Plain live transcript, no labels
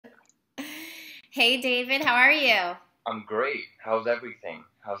Hey David, how are you? I'm great. How's everything?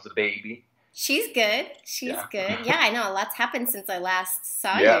 How's the baby? She's good. She's Yeah. good. Yeah, I know. A lot's happened since I last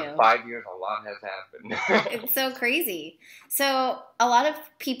saw Yeah, you. 5 years, a lot has happened. It's so crazy. So, a lot of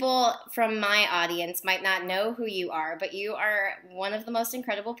people from my audience might not know who you are, but you are one of the most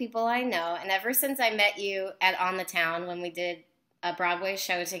incredible people I know. And ever since I met you at On the Town when we did a Broadway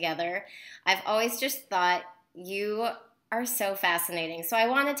show together, I've always just thought you are so fascinating. So, I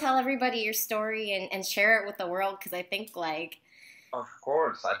want to tell everybody your story and share it with the world because I think, like, Of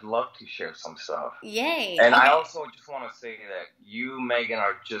course, I'd love to share some stuff. yay. And I Okay. also just want to say that you, Megan,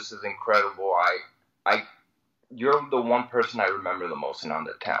 are just as incredible. I, you're the one person I remember the most in On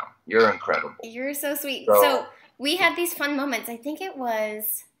the Town. You're incredible. You're so sweet. So, So we had these fun moments. I think it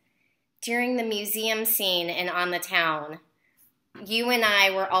was during the museum scene in On the Town. You and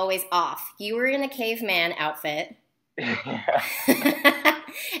I were always off. You were in a caveman outfit. yeah,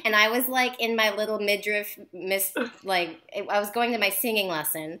 And I was like in my little midriff like I was going to my singing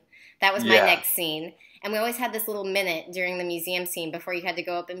lesson. That was my yeah, next scene. And we always had this little minute during the museum scene before you had to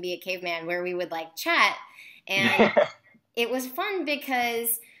go up and be a caveman where we would like chat. And yeah, it was fun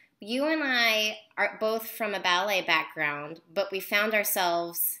because you and I are both from a ballet background, but we found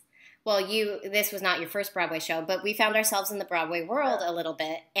ourselves, well, this was not your first Broadway show, but we found ourselves in the Broadway world yeah, a little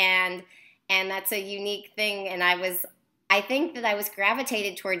bit. And that's a unique thing. And I think that I was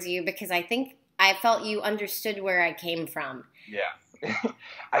gravitated towards you because I think I felt you understood where I came from. yeah.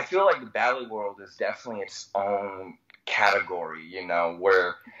 I feel like the ballet world is definitely its own category,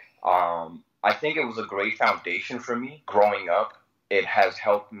 where I think it was a great foundation for me growing up. It has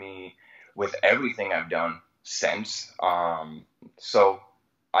helped me with everything I've done since. So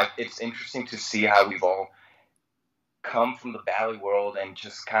it's interesting to see how we've all come from the ballet world and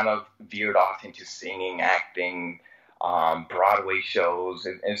just kind of veered off into singing, acting, Broadway shows.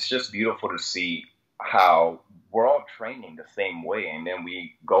 It's just beautiful to see how we're all training the same way, and then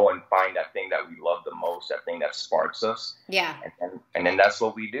we go and find that thing that we love the most, that thing that sparks us, Yeah, and then that's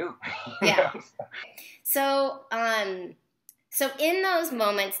what we do. you yeah. know? So, so in those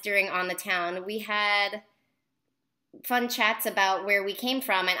moments during On the Town, we had fun chats about where we came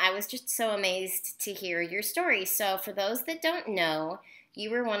from, and I was just so amazed to hear your story. So, for those that don't know,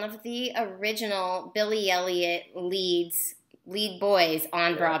 you were one of the original Billy Elliot lead boys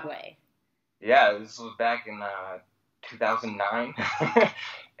on Yeah, Broadway. yeah. This was back in 2009,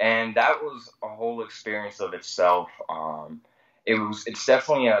 and that was a whole experience of itself. It's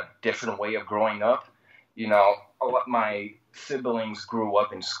definitely a different way of growing up. A lot my siblings grew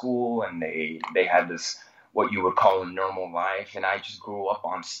up in school, and they had this what you would call a normal life, and I just grew up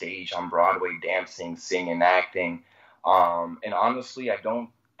on stage on Broadway, dancing, singing, acting. And honestly, I don't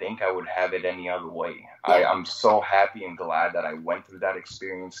think I would have it any other way. Yeah, I'm so happy and glad that I went through that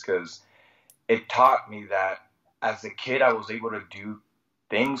experience because it taught me that as a kid I was able to do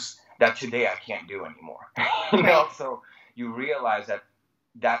things that today I can't do anymore. right. So you realize that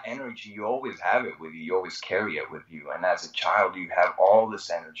that energy, you always have it with you. You always carry it with you. And as a child, you have all this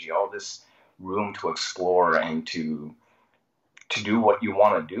energy, all this room to explore and to do what you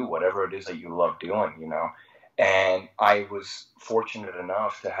want to do, whatever it is that you love doing. And I was fortunate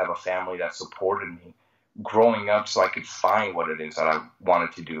enough to have a family that supported me growing up so I could find what it is that I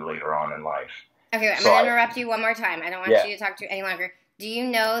wanted to do later on in life. Okay, I'm So going to I, interrupt you one more time. I don't want yeah, you to talk to any longer. Do you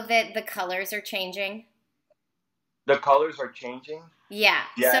know that the colors are changing? the colors are changing. Yeah.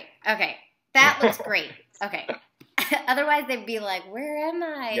 So, Yeah. okay, that looks great. Okay. Otherwise, they'd be like, "Where am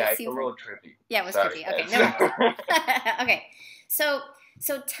I?" Yeah, It it's a seems like little trippy. yeah, it was Sorry, trippy. Okay, no worries. guys. Okay, so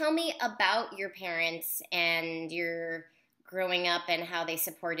tell me about your parents and your growing up and how they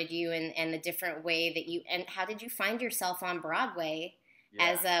supported you and the different way that you and how did you find yourself on Broadway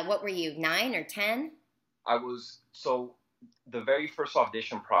Yeah. as what were you 9 or 10? So the very first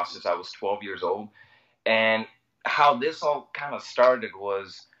audition process, I was 12 years old. And how this all kind of started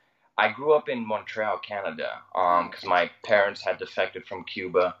was I grew up in Montreal, Canada, Oh, because okay. my parents had defected from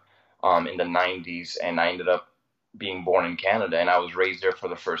Cuba in the 90s, and I ended up being born in Canada, and I was raised there for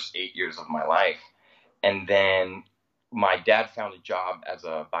the first 8 years of my life. And then my dad found a job as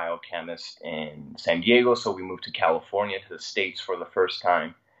a biochemist in San Diego, so we moved to California, to the States for the first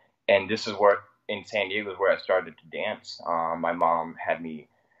time. And this is where, in San Diego, is where I started to dance. My mom had me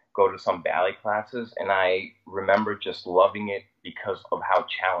go to some ballet classes, and I remember just loving it because of how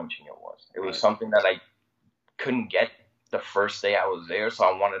challenging it was. It was Right. something that I couldn't get the first day I was there, so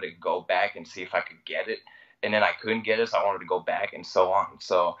I wanted to go back and see if I could get it. And then I couldn't get it, so I wanted to go back, and so on.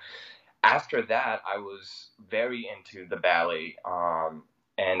 So after that, I was very into the ballet,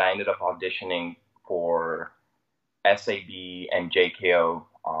 and I ended up auditioning for SAB and JKO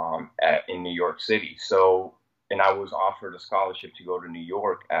in New York City. So, and I was offered a scholarship to go to New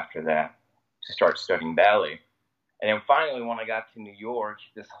York after that to start studying ballet. And then finally, when I got to New York,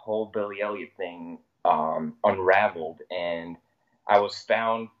 this whole Billy Elliot thing unraveled, and I was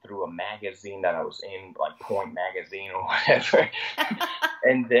found through a magazine that I was in, like Point Magazine or whatever.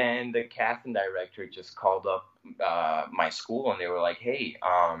 And then the casting director just called up my school, and they were like, "Hey,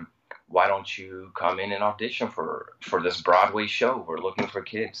 why don't you come in and audition for this Broadway show? We're looking for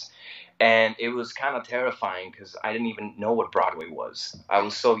kids." And it was kind of terrifying because I didn't even know what Broadway was. I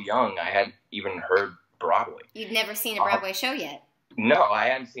was so young, I hadn't even heard Broadway. You'd never seen a Broadway show yet? No, I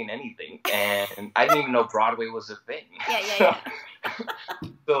hadn't seen anything. And I didn't even know Broadway was a thing. Yeah.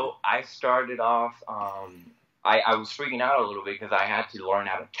 So I started off, I was freaking out a little bit because I had to learn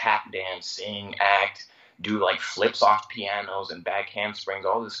how to tap dance, sing, act, do like flips off pianos and back handsprings,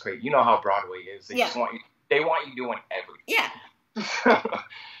 all this crazy. You know how Broadway is. They just want you doing everything. Yeah.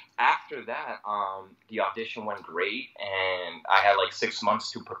 After that, the audition went great, and I had like 6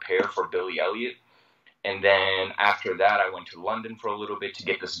 months to prepare for Billy Elliot. And then after that, I went to London for a little bit to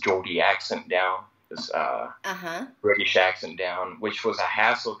get this Geordie accent down, this British accent down, which was a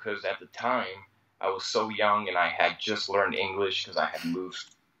hassle because at the time I was so young and I had just learned English because I had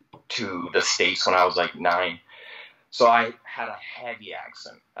moved to the States when I was like 9. So I had a heavy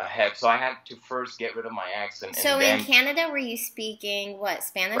accent. So I had to first get rid of my accent. So in Canada, were you speaking what,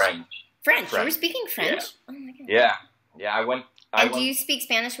 Spanish? French. You were speaking French? Yeah. Oh my goodness. Yeah. I went. Do you speak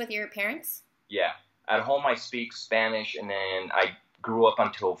Spanish with your parents? Yeah. At home, I speak Spanish, and then I grew up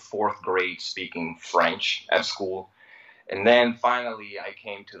until 4th grade speaking French at school. And then finally, I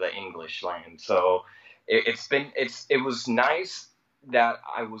came to the English land. So it was nice that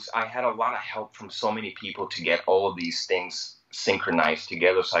I had a lot of help from so many people to get all of these things synchronized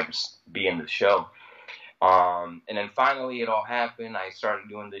together so I could be in the show. And then finally it all happened. I started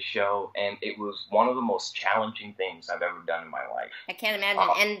doing this show, and it was one of the most challenging things I've ever done in my life. I can't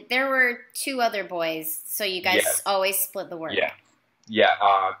imagine. And there were 2 other boys, so you guys always split the work.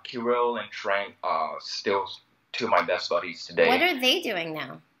 Yeah. Kirill and Trent, still 2 of my best buddies today. What are they doing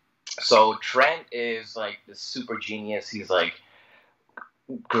now? So Trent is like the super genius. He's like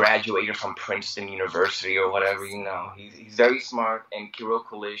graduated from Princeton University or whatever, you know. He's very smart. And Kirill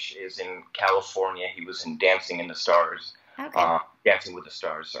Kalish is in California. He was in Dancing in the Stars. Okay. Dancing with the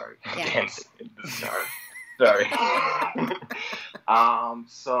Stars, sorry. Yeah. Dancing in the Stars. Sorry.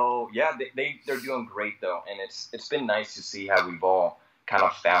 So yeah, they're doing great though, and it's been nice to see how we've all kind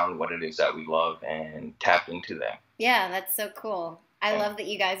of found what it is that we love and tapped into that. Yeah, that's so cool. I love that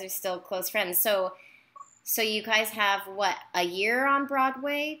you guys are still close friends. So you guys have, what, a year on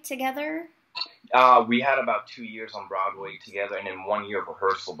Broadway together? We had about 2 years on Broadway together, and then 1 year of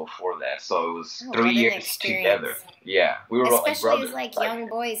rehearsal before that. So it was 3 years together. Yeah, we were especially as like young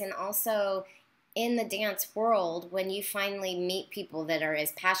boys, and also in the dance world, when you finally meet people that are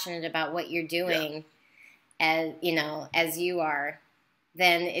as passionate about what you're doing as you are,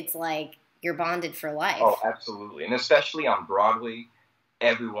 then it's like you're bonded for life. Oh, absolutely, and especially on Broadway.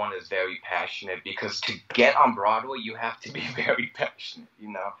 Everyone is very passionate because to get on Broadway, you have to be very passionate, you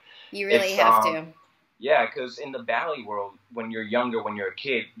know. You really have to. Yeah, because in the ballet world, when you're younger, when you're a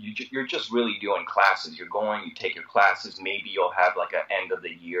kid, you're just really doing classes. You're going, you take your classes. Maybe you'll have like an end of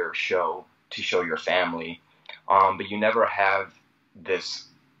the year show to show your family. But you never have this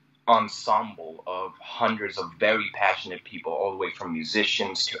ensemble of hundreds of very passionate people, all the way from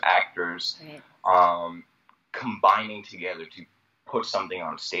musicians to actors, combining together to put something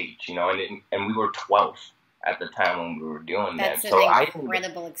on stage, you know, and we were 12 at the time when we were doing that. So I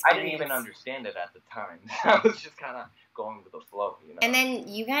didn't even understand it at the time. I was just kind of going with the flow, you know. And then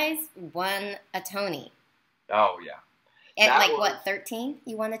you guys won a Tony. Oh, yeah. At 13?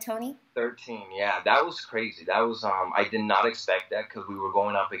 You won a Tony? 13, yeah. That was crazy. That was, I did not expect that because we were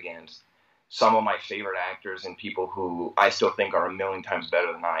going up against some of my favorite actors and people who I still think are a million times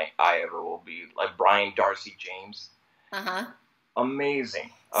better than I ever will be. Like Brian Darcy James. Uh-huh.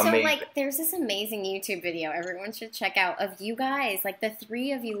 Amazing. So, like, there's this amazing YouTube video everyone should check out of you guys, like the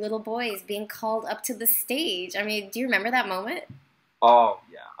 3 of you little boys being called up to the stage. I mean, do you remember that moment? Oh,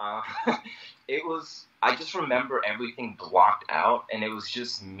 yeah. It was, I just remember everything blocked out, and it was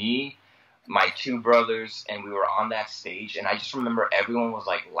just me, my 2 brothers, and we were on that stage, and I just remember everyone was,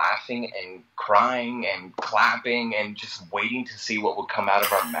 like, laughing and crying and clapping and just waiting to see what would come out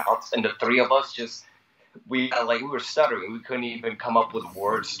of our mouths, and the 3 of us just... We were stuttering. We couldn't even come up with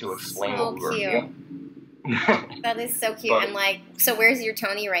words to explain what we were doing. That is so cute. And so where's your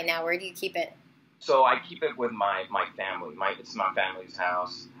Tony right now? Where do you keep it? So I keep it with my family. It's my family's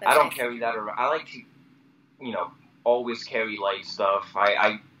house. I don't carry that around. I like to, always carry light stuff.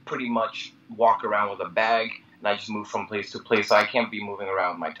 I pretty much walk around with a bag, and I just move from place to place. So I can't be moving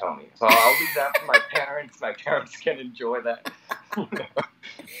around with my Tony. So I'll leave that to my parents. My parents can enjoy that.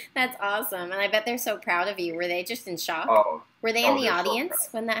 That's awesome. And I bet they're so proud of you. Were they just in shock? Oh, Were they in the they're so audience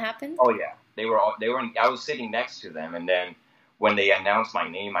proud. when that happened? Oh yeah, they were. I was sitting next to them, and then when they announced my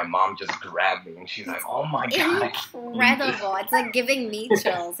name, my mom just grabbed me, and she's like, "Oh my god!" Incredible. It's like giving me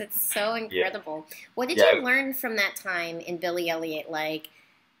chills. It's so incredible. Yeah. What did you learn from that time in Billy Elliot? Like,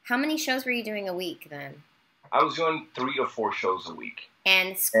 how many shows were you doing a week then? I was doing 3 to 4 shows a week.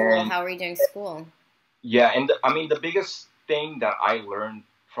 And school, how were you doing school? Yeah, and I mean, the biggest thing that I learned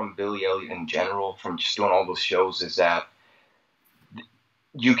from Billy Elliot in general, from just doing all those shows, is that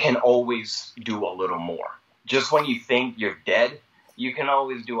you can always do a little more. Just when you think you're dead, you can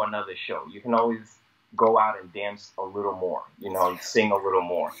always do another show. You can always go out and dance a little more, sing a little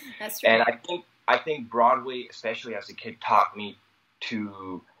more. That's true. And I think Broadway, especially as a kid, taught me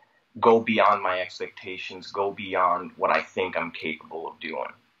to go beyond my expectations, go beyond what I think I'm capable of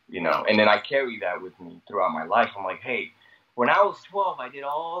doing, And then I carry that with me throughout my life. I'm like, hey, when I was 12, I did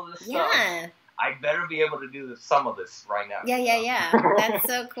all this stuff. I better be able to do some of this right now. Yeah. That's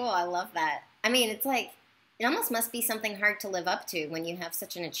so cool. I love that. I mean, it's like, it almost must be something hard to live up to when you have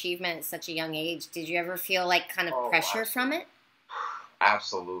such an achievement at such a young age. Did you ever feel like kind of pressure from it?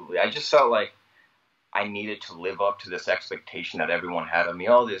 Absolutely. I just felt like I needed to live up to this expectation that everyone had of me.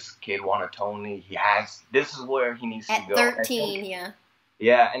 Oh, this kid won a Tony. This is where he needs to go. At 13, yeah.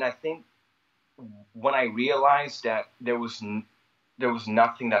 Yeah, and I think when I realized that there was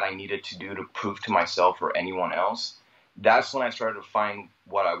nothing that I needed to do to prove to myself or anyone else, that's when I started to find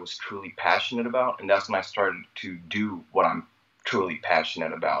what I was truly passionate about, and that's when I started to do what I'm truly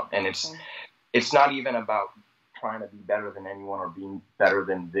passionate about. And it's not even about trying to be better than anyone or being better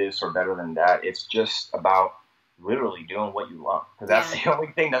than this or better than that. It's just about literally doing what you love, because that's the only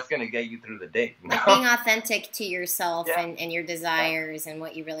thing that's going to get you through the day. Like being authentic to yourself and your desires and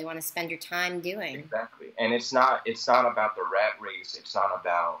what you really want to spend your time doing. Exactly. And it's not about the rat race. It's not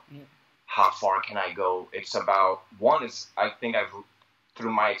about how far can I go. It's about, I think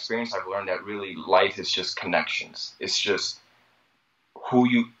through my experience, I've learned that really life is just connections. It's just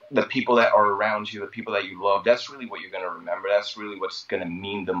the people that are around you, the people that you love. That's really what you're going to remember. That's really what's going to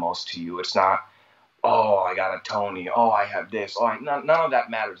mean the most to you. It's not, oh, I got a Tony. Oh, I have this. None of that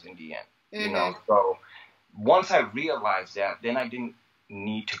matters in the end. So once I realized that, then I didn't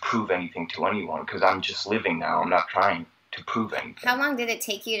need to prove anything to anyone, because I'm just living now. I'm not trying to prove anything. How long did it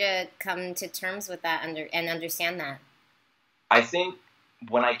take you to come to terms with that and understand that? I think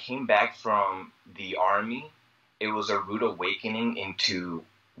when I came back from the Army, it was a rude awakening into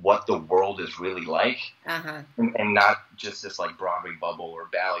what the world is really like, and not just this like Broadway bubble or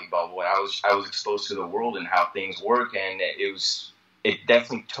Ballet bubble. And I was exposed to the world and how things work, and it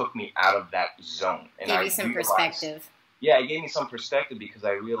definitely took me out of that zone. And gave you some perspective. Yeah, it gave me some perspective, because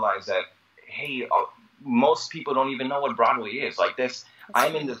I realized that, hey, most people don't even know what Broadway is. Like this,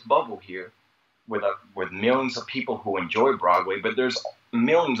 I'm in this bubble here with millions of people who enjoy Broadway, but there's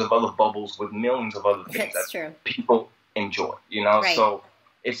millions of other bubbles with millions of other things that people enjoy, Right. So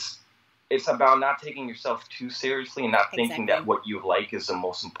it's about not taking yourself too seriously and not thinking that what you like is the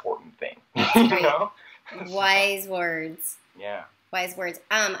most important thing. Wise words. Yeah. Wise words.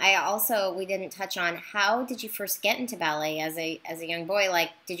 We didn't touch on, how did you first get into ballet as a young boy?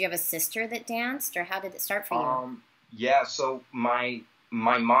 Like, did you have a sister that danced, or how did it start for you? Yeah, so my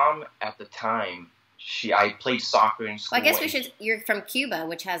mom at the time, I played soccer in school. Well, I guess you're from Cuba,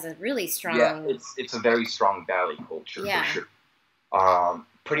 which has a really strong... Yeah, it's a very strong ballet culture, for sure.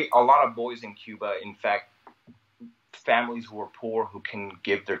 A lot of boys in Cuba, in fact, families who were poor, who can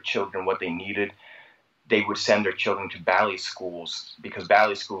give their children what they needed, they would send their children to ballet schools, because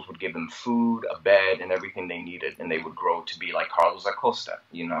ballet schools would give them food, a bed, and everything they needed, and they would grow to be like Carlos Acosta,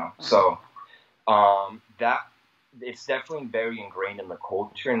 So that it's definitely very ingrained in the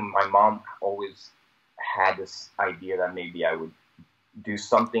culture, and my mom always had this idea that maybe I would do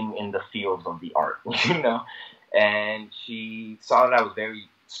something in the field of the art, and she saw that I was very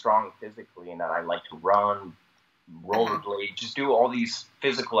strong physically and that I like to run, rollerblade, just do all these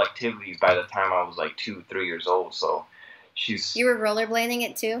physical activities by the time I was like 2-3 years old. So you were rollerblading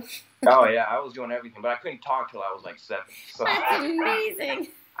it too? Oh yeah, I was doing everything, but I couldn't talk till I was like 7. So that's amazing.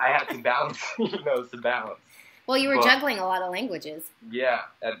 I had to balance, to balance. Well, you were juggling a lot of languages. Yeah,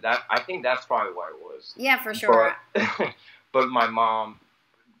 I think that's probably why it was. Yeah, for sure. But my mom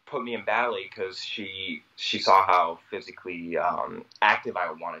put me in ballet because she saw how physically active I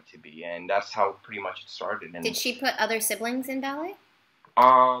wanted to be, and that's how pretty much it started. And did she put other siblings in ballet?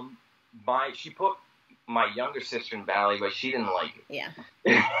 She put my younger sister in ballet, but she didn't like it. Yeah.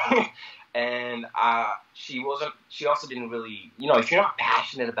 she wasn't. She also didn't really. If you're not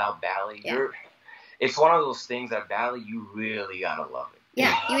passionate about ballet, Yeah. It's one of those things that ballet, you really gotta love it.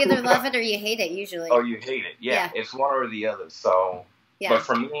 Yeah, you either love it or you hate it usually. Or you hate it. Yeah, it's one or the other. So, but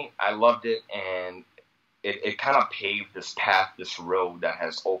for me, I loved it, and it kind of paved this path, this road that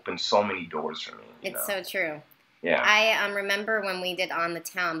has opened so many doors for me. It's so true. Yeah. I remember when we did On the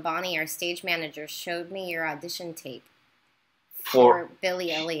Town, Bonnie, our stage manager, showed me your audition tape for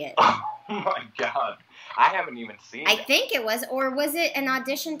Billy Elliot. Oh my God. I haven't even seen it. I think it was, or was it an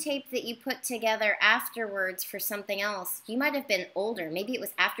audition tape that you put together afterwards for something else? You might have been older. Maybe it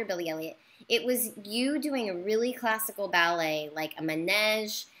was after Billy Elliot. It was you doing a really classical ballet, like a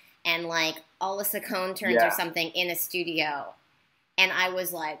manège and like all the Saccone turns or something in a studio. And I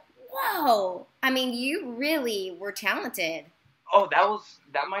was like, whoa. I mean, you really were talented. Oh,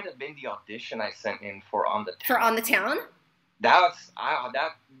 that might have been the audition I sent in for On the Town. For On the Town? That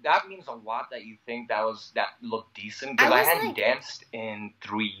means a lot that you think that looked decent, because I hadn't danced in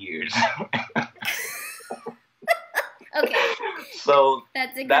 3 years. Okay. So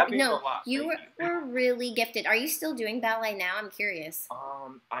that means a lot. You were really gifted. Are you still doing ballet now? I'm curious.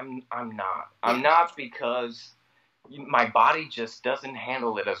 I'm not. I'm not, because my body just doesn't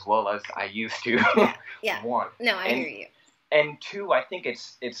handle it as well as I used to. Yeah. One. No, I hear you. And two, I think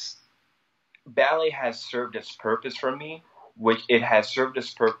it's ballet has served its purpose for me, which it has served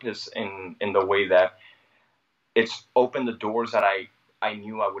its purpose in the way that it's opened the doors that I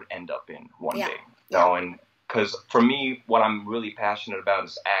knew I would end up in one day. And because for me, what I'm really passionate about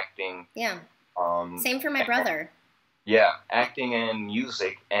is acting. Yeah. Same for my brother. Yeah, acting and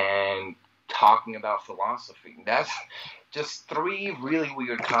music and talking about philosophy. That's just three really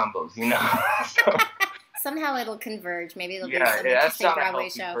weird combos, So. Somehow it'll converge. Maybe it'll be some interesting Broadway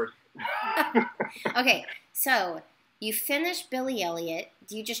show. Okay, so you finished Billy Elliot.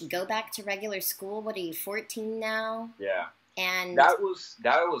 Do you just go back to regular school? What are you, 14 now? Yeah. And that was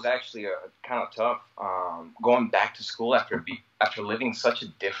actually kind of tough. Going back to school after living such a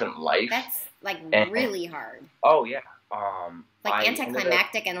different life. That's really hard. Oh yeah.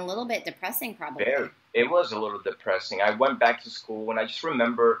 Anticlimactic and a little bit depressing, probably. It was a little depressing. I went back to school and I just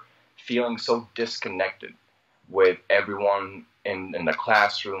remember feeling so disconnected with everyone in the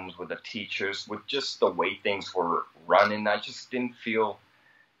classrooms, with the teachers, with just the way things were running. I just didn't feel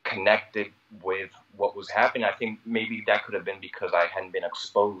connected with what was happening. I think maybe that could have been because I hadn't been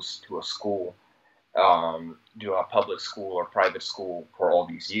exposed to a school, a public school or private school for all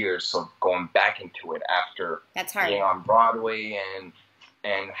these years. So going back into it after being on Broadway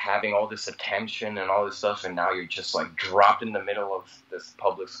and having all this attention and all this stuff, and now you're just like dropped in the middle of this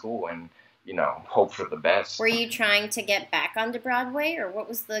public school and, hope for the best. Were you trying to get back onto Broadway, or what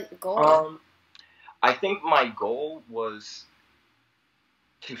was the goal? I think my goal was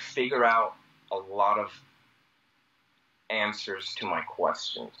to figure out a lot of answers to my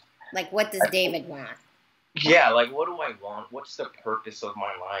questions. Like, what does David want? Yeah, like, what do I want? What's the purpose of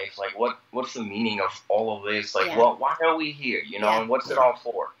my life? Like, what's the meaning of all of this? Like, why are we here? And what's it all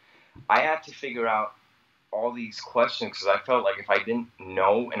for? I had to figure out all these questions because I felt like if I didn't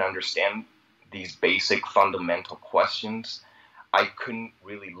know and understand these basic fundamental questions, I couldn't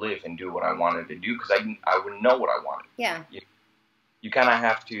really live and do what I wanted to do because I wouldn't know what I wanted. Yeah. You kind of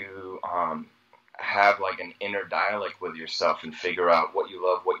have to have like an inner dialogue with yourself and figure out what you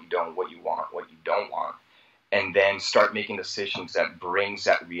love, what you don't, what you want, what you don't want, and then start making decisions that brings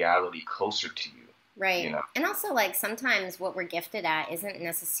that reality closer to you. Right. And also, like, sometimes what we're gifted at isn't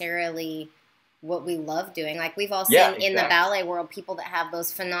necessarily what we love doing. Like, we've all seen in the ballet world people that have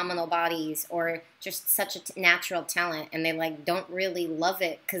those phenomenal bodies or just such a natural talent, and they, like, don't really love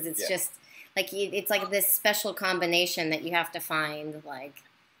it because it's just, like, it's like this special combination that you have to find, like.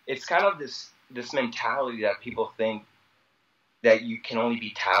 It's kind of this mentality that people think that you can only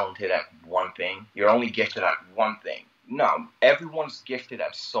be talented at one thing. You're only gifted at one thing. No, everyone's gifted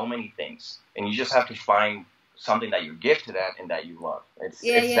at so many things, and you just have to find something that you're gifted at and that you love. It's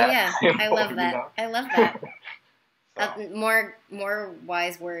that simple, I love that. I love that. More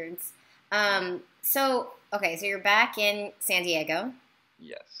wise words. So you're back in San Diego.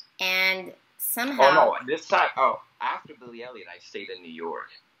 Yes. And somehow. Oh no! This time, after Billy Elliot, I stayed in New York.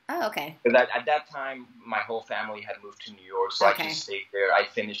 Oh, okay. Because at that time, my whole family had moved to New York, so I just stayed there. I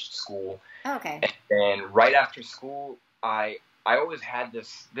finished school. Oh, okay. And then right after school, I always had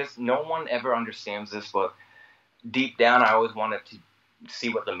this. No one ever understands this, but deep down, I always wanted to see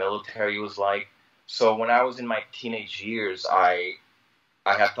what the military was like. So when I was in my teenage years, I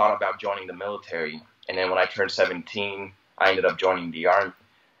had thought about joining the military. And then when I turned 17, I ended up joining the Army.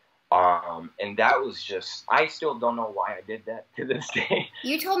 And that was just, I still don't know why I did that to this day.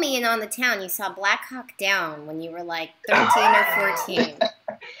 You told me in On the Town you saw Black Hawk Down when you were like 13 or 14.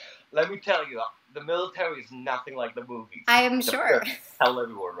 Let me tell you, the military is nothing like the movies. I am sure. Tell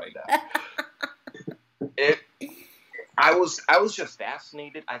everyone right now. I was just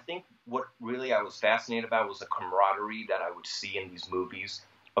fascinated. I think what really I was fascinated about was the camaraderie that I would see in these movies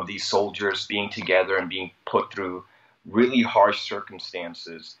of these soldiers being together and being put through really harsh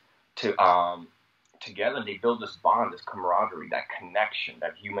circumstances together. And they build this bond, this camaraderie, that connection,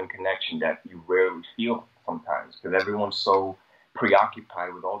 that human connection that you rarely feel sometimes because everyone's so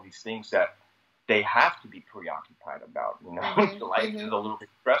preoccupied with all these things that they have to be preoccupied about. You know, life is a little bit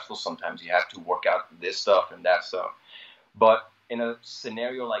stressful sometimes. You have to work out this stuff and that stuff. But in a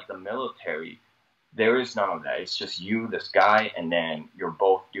scenario like the military, there is none of that. It's just you, this guy, and then you're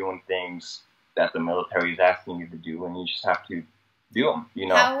both doing things that the military is asking you to do, and you just have to do them, you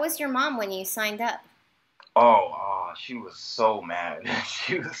know. How was your mom when you signed up? Oh, she was so mad.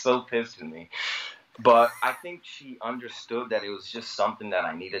 She was so pissed at me. But I think she understood that it was just something that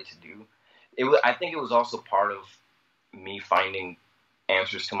I needed to do. I think it was also part of me finding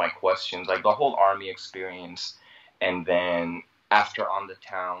answers to my questions, like the whole Army experience. And then after On the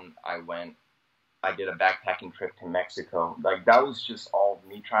Town, I did a backpacking trip to Mexico. Like, that was just all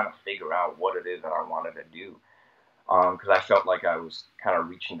me trying to figure out what it is that I wanted to do. Because I felt like I was kind of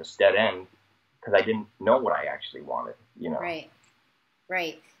reaching this dead end because I didn't know what I actually wanted, you know? Right.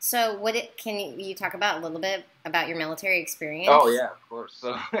 So can you talk about a little bit about your military experience? Oh, yeah, of course.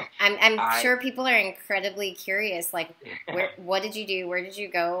 So I'm sure people are incredibly curious. Like, what did you do? Where did you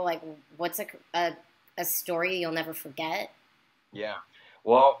go? Like, what's a story you'll never forget? Yeah.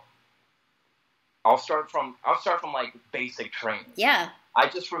 Well, I'll start from like basic training. Yeah. I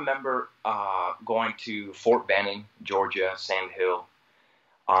just remember going to Fort Benning, Georgia, Sand Hill,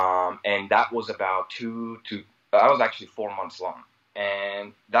 and that was about that was actually 4 months long,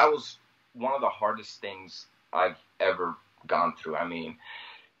 and that was one of the hardest things I've ever gone through. I mean,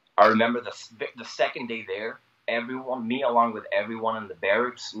 I remember the second day there, me along with everyone in the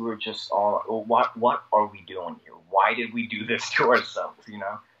barracks, we were just all, what are we doing here? Why did we do this to ourselves, you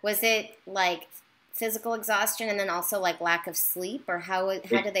know? Was it like physical exhaustion and then also like lack of sleep, or how did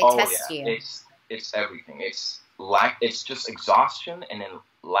they test you? It's everything. It's just exhaustion and then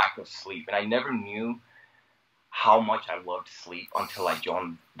lack of sleep. And I never knew how much I loved sleep until I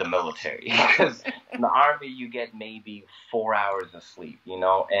joined the military. Because in the Army, you get maybe 4 hours of sleep, you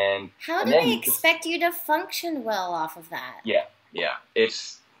know? And how do they expect you to function well off of that? Yeah.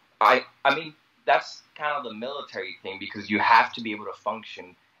 I mean, that's kind of the military thing, because you have to be able to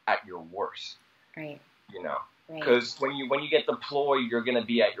function at your worst. Right. You know? Because when you get deployed, you're going to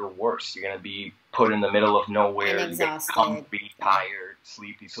be at your worst. You're going to be put in the middle of nowhere. And exhausted. You're going to be tired,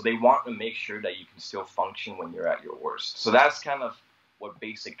 sleepy. So they want to make sure that you can still function when you're at your worst. So that's kind of what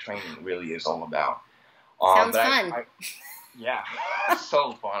basic training really is all about. Sounds fun. Yeah,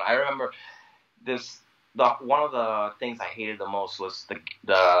 so fun. I remember one of the things I hated the most was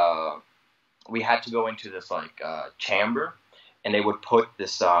we had to go into this like chamber. And they would put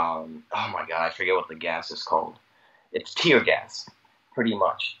this, oh my God, I forget what the gas is called. It's tear gas, pretty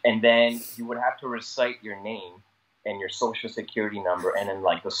much. And then you would have to recite your name and your social security number, and then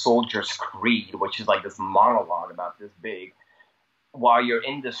like the soldier's creed, which is like this monologue about this big, while you're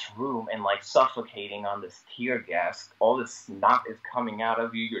in this room and like suffocating on this tear gas. All this snot is coming out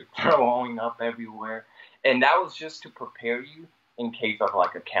of you. You're throwing up everywhere. And that was just to prepare you in case of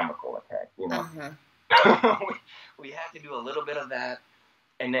like a chemical attack, you know? We had to do a little bit of that.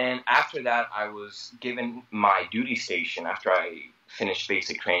 And then after that, I was given my duty station after I finished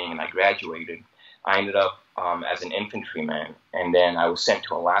basic training and I graduated. I ended up as an infantryman. And then I was sent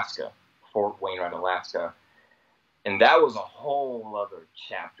to Alaska, Fort Wainwright, Alaska. And that was a whole other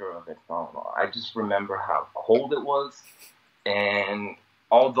chapter of its own. I just remember how cold it was. And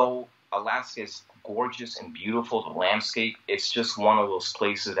although Alaska is gorgeous and beautiful, the landscape, it's just one of those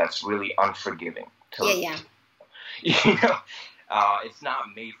places that's really unforgiving. Yeah. You know, it's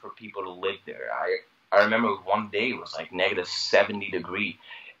not made for people to live there. I remember one day it was like negative 70 degrees,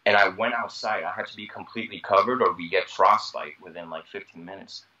 and I went outside. I had to be completely covered or we get frostbite within like 15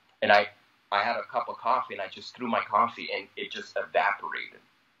 minutes. And I had a cup of coffee, and I just threw my coffee, and it just evaporated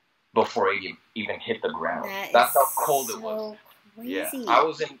before it even hit the ground. That's how cold it was. Crazy. Yeah,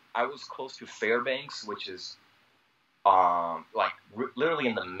 I was close to Fairbanks, which is like literally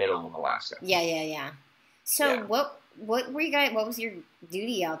in the middle of Alaska. Yeah. So what were you guys? What was your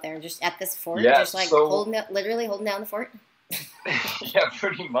duty out there? Just at this fort? Yeah, just like literally holding down the fort? Yeah,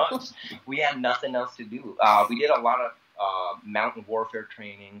 pretty much. We had nothing else to do. We did a lot of mountain warfare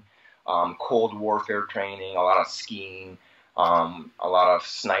training. cold warfare training, a lot of skiing, a lot of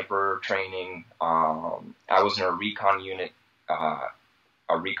sniper training. I was in a recon unit,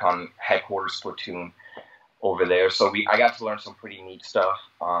 a recon headquarters platoon over there. So I got to learn some pretty neat stuff.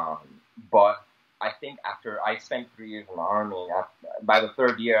 But I think after I spent 3 years in the Army, by the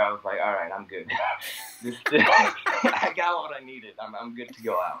third year, I was like, all right, I'm good. I got what I needed. I'm good to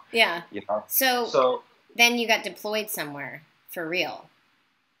go out. Yeah. You know? So then you got deployed somewhere for real.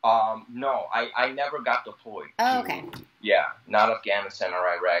 No, I never got deployed. Oh, okay. Yeah, not Afghanistan or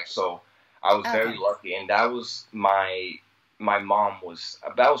Iraq. So I was very lucky, and that was my mom was.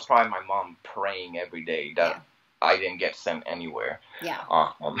 That was probably my mom praying every day that I didn't get sent anywhere. Yeah.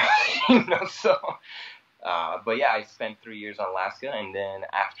 You know, so. But yeah, I spent 3 years in Alaska, and then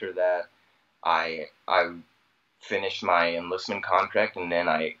after that, I finished my enlistment contract, and then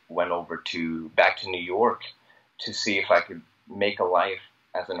I went over back to New York to see if I could make a life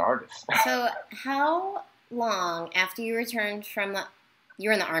as an artist. So how long after you returned from you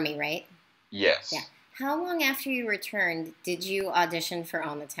were in the Army, right? Yes. Yeah. How long after you returned did you audition for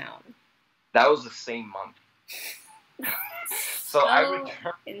On the Town? That was the same month. So I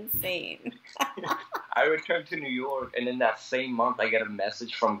returned. Insane. I returned to New York, and in that same month, I get a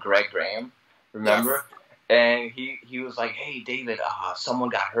message from Greg Graham. Remember? Yes. And he was like, "Hey, David, someone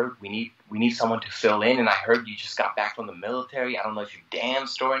got hurt. We need someone to fill in. And I heard you just got back from the military. I don't know if you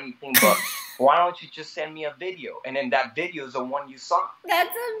danced or anything, but why don't you just send me a video?" And then that video is the one you saw.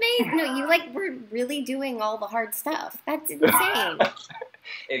 That's amazing. No, you were really doing all the hard stuff. That's insane.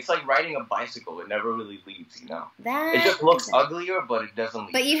 It's like riding a bicycle. It never really leaves, you know. It just looks uglier, but it doesn't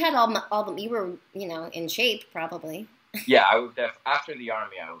leave. But you had all the you were, in shape probably. Yeah, I was after the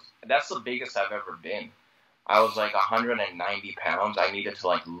Army. That's the biggest I've ever been. I was like 190 pounds. I needed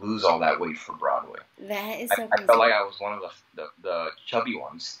to lose all that weight for Broadway. That is so crazy. I felt like I was one of the chubby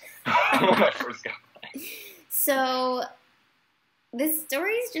ones when I first got there. So this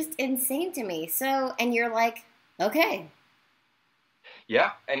story is just insane to me. So, and you're like, okay.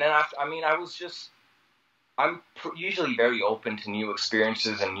 Yeah, and then I'm usually very open to new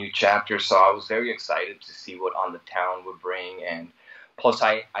experiences and new chapters, so I was very excited to see what On the Town would bring, and plus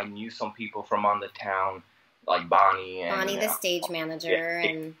I knew some people from On the Town, like Bonnie, the stage manager,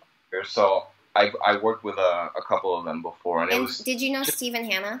 and so I worked with a couple of them before, and it was. Did you know Stephen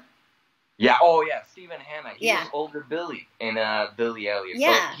Hanna? Yeah. Oh yeah, Stephen Hanna. He was older Billy and Billy Elliot.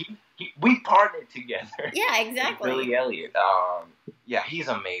 Yeah. So we partnered together. Yeah, exactly. Billy Elliot. Yeah, he's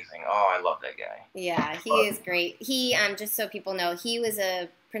amazing. Oh, I love that guy. Yeah, he is great. He just so people know, he was a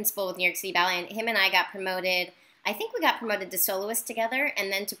principal with New York City Ballet, and him and I got promoted. I think we got promoted to soloist together,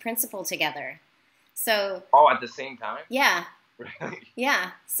 and then to principal together. So. Oh, at the same time? Yeah. Really?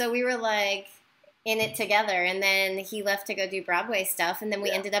 Yeah. So we were in it together, and then he left to go do Broadway stuff, and then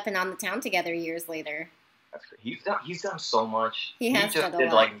we ended up in On the Town together years later. That's great. He's done so much. He just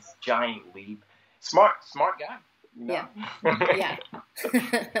did this giant leap. Smart guy. You know? Yeah.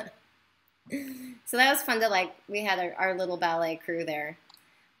 Yeah. So that was fun to we had our little ballet crew there.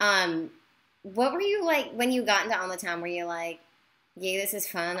 What were you like when you got into On the Town? Were you like, yeah, this is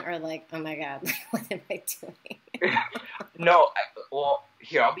fun, or oh my God, what am I doing? No,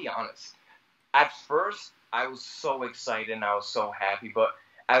 here, I'll be honest. At first, I was so excited and I was so happy, but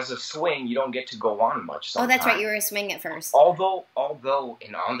as a swing, you don't get to go on much sometimes. Oh, that's right, you were a swing at first. Although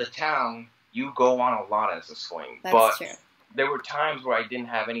in On the Town, you go on a lot as a swing. That's true. There were times where I didn't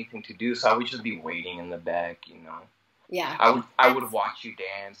have anything to do, so I would just be waiting in the back, you know. Yeah. I would watch you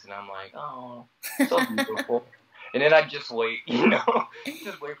dance, and I'm like, oh, so beautiful. And then I'd just wait,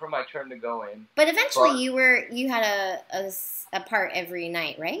 just wait for my turn to go in. But eventually you had a part every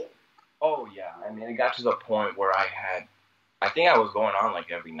night, right? Oh, yeah. I mean, it got to the point where I think I was going on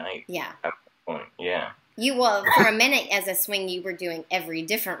every night. Yeah. At that point, yeah. For a minute as a swing, you were doing every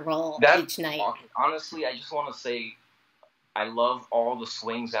different role each night. Honestly, I just want to say I love all the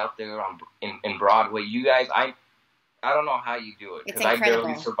swings out there in Broadway. You guys, I don't know how you do it, because I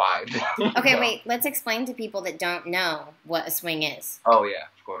barely survived. Okay, wait. Let's explain to people that don't know what a swing is. Oh, yeah,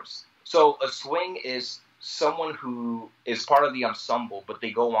 of course. So a swing is someone who is part of the ensemble, but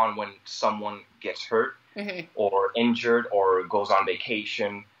they go on when someone gets hurt or injured or goes on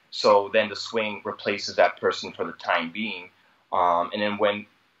vacation. So then the swing replaces that person for the time being. And then when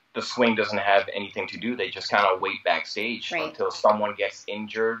the swing doesn't have anything to do, they just kind of wait backstage until someone gets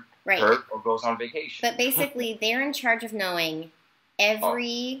injured, hurt, or goes on vacation. But basically, they're in charge of knowing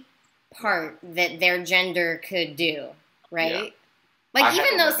every part that their gender could do, right? Yeah.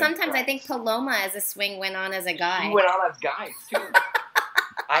 Even though sometimes I think Paloma as a swing went on as a guy. He went on as guys, too.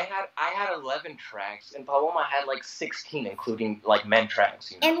 I had 11 tracks, and Paloma had like 16, including like men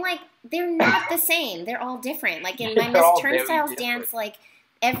tracks. You know? And like they're not the same. They're all different. Like in my They're Miss all Turnstile's very dance, different. like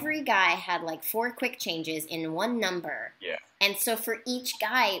every guy had like 4 quick changes in one number. Yeah. And so for each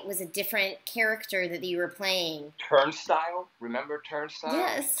guy, it was a different character that you were playing. Turnstile? Remember Turnstile?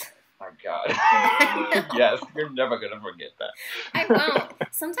 Yes. My God. Yes, you're never going to forget that. I won't.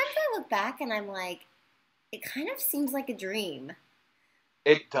 Sometimes I look back and I'm like, it kind of seems like a dream.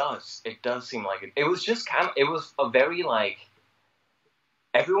 It does. It does seem like it. It was just kind of, it was a very like,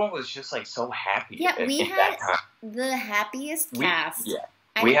 everyone was just like so happy. Yeah, we had the happiest cast.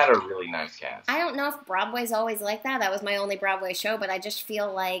 We had a really nice cast. I don't know if Broadway's always like that. That was my only Broadway show, but I just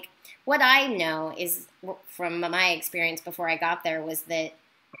feel like what I know is from my experience before I got there was that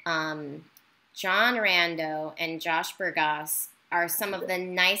John Rando and Josh Burgas are some of the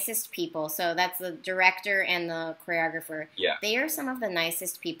nicest people. So that's the director and the choreographer. Yeah. They are some of the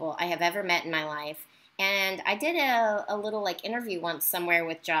nicest people I have ever met in my life. And I did a little like interview once somewhere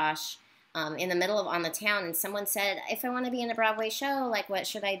with Josh in the middle of On the Town, and someone said, if I want to be in a Broadway show, like what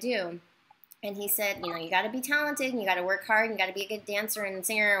should I do? And he said, you know, you got to be talented and you got to work hard and you got to be a good dancer and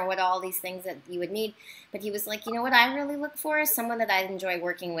singer or what all these things that you would need. But he was like, you know what I really look for is someone that I'd enjoy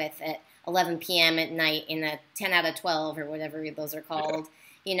working with at 11 p.m. at night in a 10 out of 12 or whatever those are called,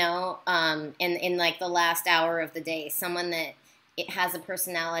 you know, in like the last hour of the day. Someone that it has a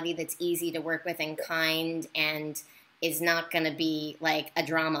personality that's easy to work with and kind and is not going to be like a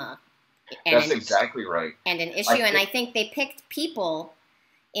drama. That's exactly right. And an issue. And I think they picked people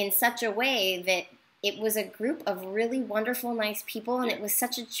in such a way that it was a group of really wonderful, nice people, and it was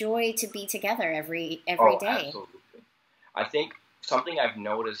such a joy to be together every day. Absolutely. I think something I've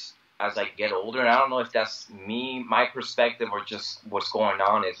noticed as I get older, and I don't know if that's me, my perspective, or just what's going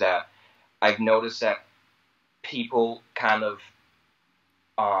on, is that I've noticed that people kind of,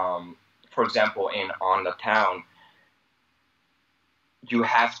 for example, in On the Town, you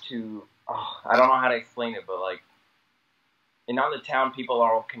have to, I don't know how to explain it, but like, in On the Town, people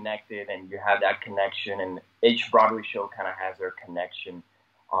are all connected, and you have that connection, and each Broadway show kind of has their connection,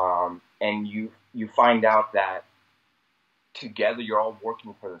 and you find out that together you're all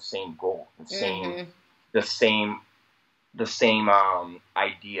working for the same goal, the same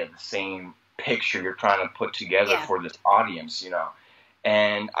idea, the same picture you're trying to put together for this audience, you know.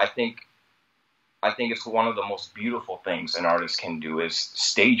 And I think it's one of the most beautiful things an artist can do is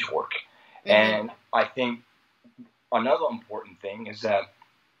stage work, and I think. Another important thing is that,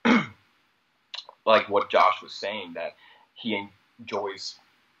 like what Josh was saying, that he enjoys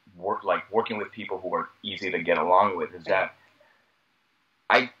working with people who are easy to get along with. Is that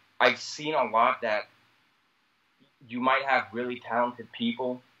I've seen a lot that you might have really talented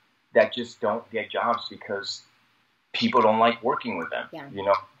people that just don't get jobs because people don't like working with them. Yeah. You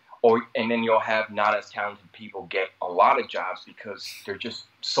know, and then you'll have not as talented people get a lot of jobs because they're just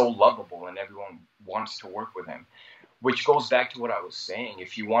so lovable and everyone wants to work with them. Which goes back to what I was saying.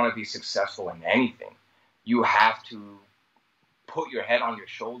 If you want to be successful in anything, you have to put your head on your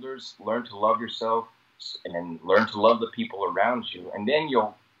shoulders, learn to love yourself, and then learn to love the people around you. And then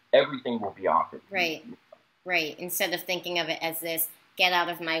everything will be offered. Right. Right. Instead of thinking of it as this, get out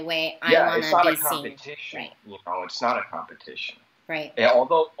of my way, I want to be seen. Yeah, it's not a competition. Right. You know, it's not a competition. Right. And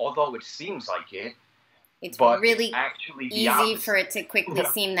although it seems like it, it's really it's actually easy for it to quickly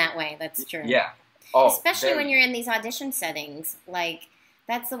seem that way. That's true. Yeah. Especially when you're in these audition settings. Like,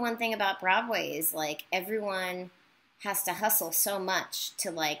 that's the one thing about Broadway is, like, everyone has to hustle so much to,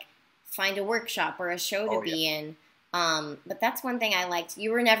 like, find a workshop or a show to be in. But that's one thing I liked.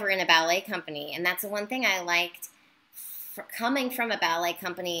 You were never in a ballet company, and that's the one thing I liked coming from a ballet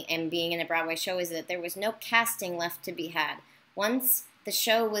company and being in a Broadway show is that there was no casting left to be had. Once the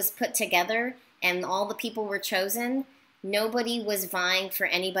show was put together and all the people were chosen, nobody was vying for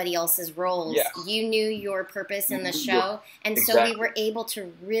anybody else's roles. Yes. You knew your purpose in the show, and so we were able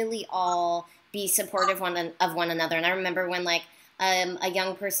to really all be supportive of one another. And I remember when, like, a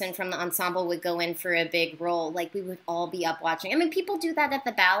young person from the ensemble would go in for a big role, like, we would all be up watching. I mean, people do that at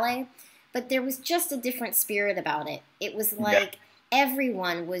the ballet, but there was just a different spirit about it. It was like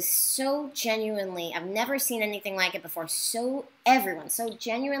everyone was so genuinely, I've never seen anything like it before, everyone so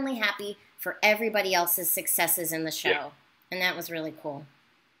genuinely happy for everybody else's successes in the show. Yeah. And that was really cool.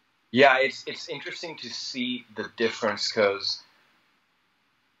 Yeah, it's interesting to see the difference because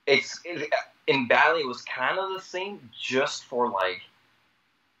in ballet it was kind of the same just for like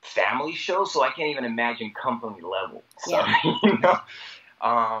family shows, so I can't even imagine company level. So, you know,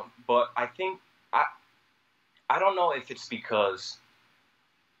 but I think I don't know if it's because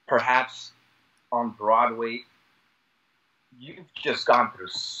perhaps on Broadway you've just gone through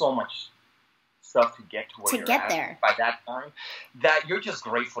so much stuff to get to where you're at there by that time, that you're just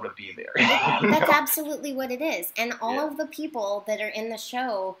grateful to be there. That's absolutely what it is. And all of the people that are in the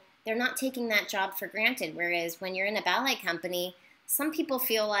show, they're not taking that job for granted. Whereas when you're in a ballet company, some people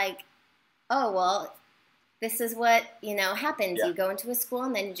feel like, oh, well, this is what, happens. You go into a school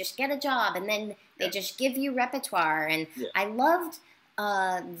and then you just get a job and then they just give you repertoire. And I loved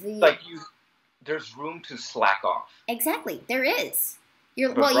there's room to slack off. Exactly. There is.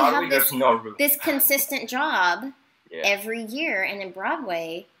 You have this consistent job every year. And in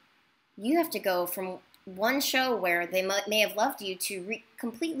Broadway, you have to go from one show where they may have loved you to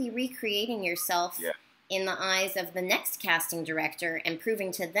completely recreating yourself in the eyes of the next casting director and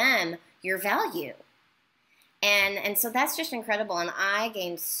proving to them your value. And so that's just incredible. And I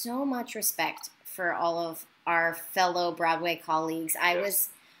gained so much respect for all of our fellow Broadway colleagues. I was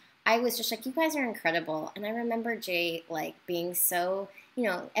just like, you guys are incredible. And I remember Jay, being so,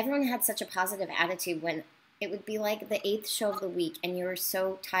 everyone had such a positive attitude when it would be like the 8th show of the week and you were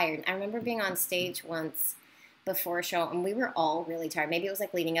so tired. I remember being on stage once before a show and we were all really tired. Maybe it was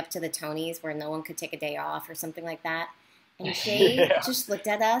leading up to the Tonys where no one could take a day off or something like that. And Jay just looked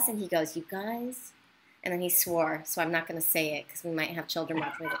at us and he goes, you guys... And then he swore, so I'm not going to say it because we might have children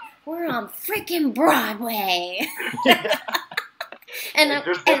watching it. We're on freaking Broadway. and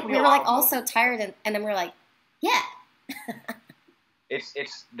we were all so tired, and then we were like, yeah.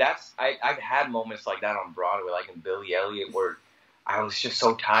 I've had moments like that on Broadway, like in Billy Elliot, where I was just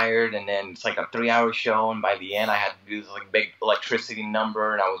so tired, and then it's like a 3-hour show, and by the end I had to do this big electricity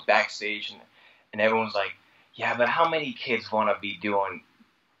number, and I was backstage, and everyone's like, yeah, but how many kids want to be doing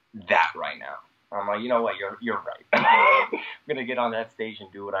that right now? I'm like, you know what, you're right. I'm going to get on that stage and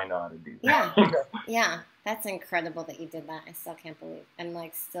do what I know how to do. Yeah, that's incredible that you did that. I still can't believe. I'm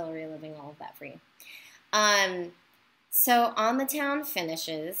still reliving all of that for you. So On the Town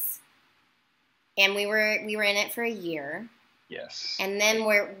finishes, and we were in it for a year. Yes. And then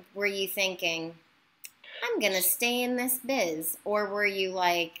were you thinking, I'm going to stay in this biz? Or were you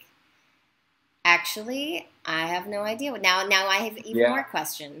like, actually, I have no idea. Now I have even more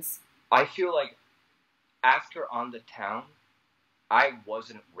questions. I feel like after On the Town, I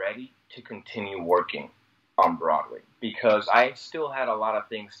wasn't ready to continue working on Broadway because I still had a lot of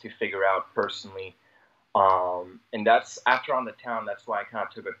things to figure out personally. And that's after On the Town, that's why I kind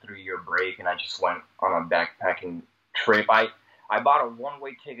of took a 3-year break and I just went on a backpacking trip. I bought a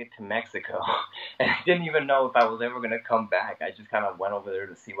one-way ticket to Mexico and I didn't even know if I was ever going to come back. I just kind of went over there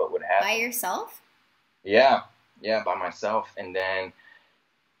to see what would happen. By yourself? Yeah, by myself. And then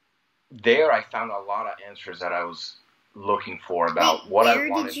there I found a lot of answers that I was looking for about what I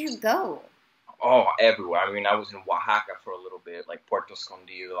wanted. Where did you go? Oh, everywhere. I mean, I was in Oaxaca for a little bit, like Puerto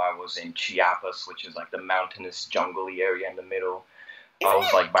Escondido. I was in Chiapas, which is like the mountainous, jungly area in the middle.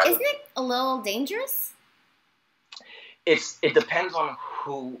 Isn't it a little dangerous? It depends on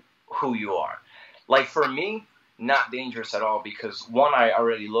who you are. Like for me, not dangerous at all because one, I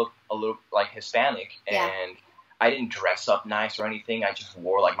already look a little like Hispanic and I didn't dress up nice or anything. I just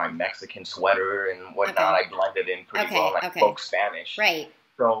wore like my Mexican sweater and whatnot. I blended in pretty well, and I spoke Spanish. Right.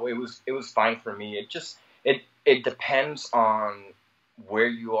 So it was fine for me. It depends on where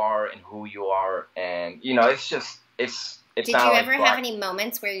you are and who you are, and it's Did you ever have any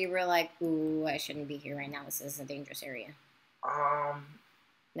moments where you were like, "Ooh, I shouldn't be here right now. This is a dangerous area"?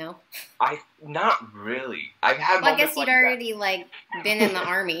 No. Not really. I've had. Well, I guess you'd already been in the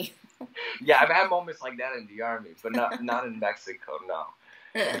army. Yeah, I've had moments like that in the army, but not in Mexico, no.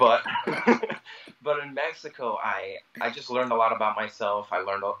 But in Mexico, I just learned a lot about myself. I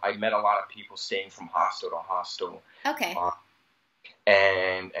met a lot of people staying from hostel to hostel. Okay.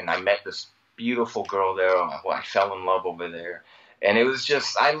 And I met this beautiful girl there. Well, I fell in love over there. And it was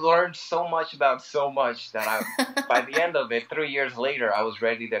just, I learned so much about so much that by the end of it, 3 years later, I was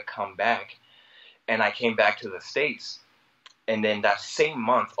ready to come back. And I came back to the States. And then that same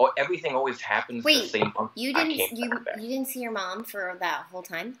month, everything always happens the same month. You didn't see your mom for that whole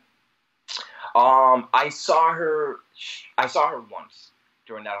time? I saw her once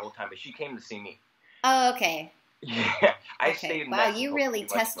during that whole time, but she came to see me. Oh, okay. Yeah, I stayed in Mexico. Wow, you really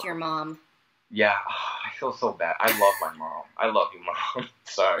test your mom. Yeah, I feel so bad. I love my mom. I love you, Mom.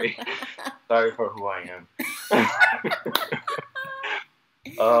 Sorry. Sorry for who I am.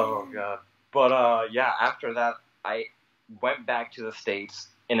 Oh, God. But, after that, I went back to the States,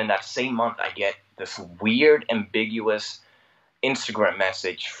 and in that same month, I get this weird, ambiguous Instagram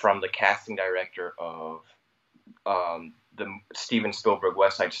message from the casting director of the Steven Spielberg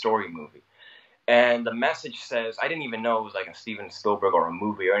West Side Story movie. And the message says, I didn't even know it was like a Steven Spielberg or a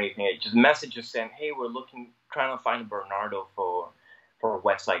movie or anything. It just message just saying, hey, we're trying to find Bernardo for a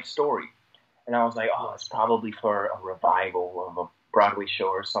West Side Story. And I was like, oh, it's probably for a revival of a Broadway show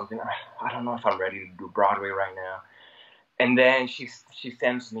or something. I don't know if I'm ready to do Broadway right now. And then she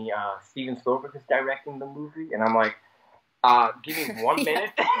sends me, Steven Spielberg is directing the movie. And I'm like, give me 1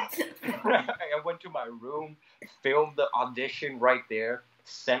 minute. I went to my room, filmed the audition right there,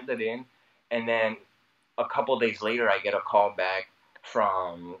 sent it in. And then a couple of days later, I get a call back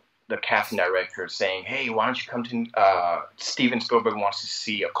from the casting director saying, hey, why don't you come to, Steven Spielberg wants to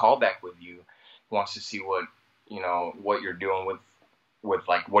see a callback with you. He wants to see what you're doing with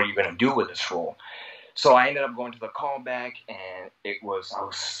like, what are you going to do with this role? So I ended up going to the callback, and I was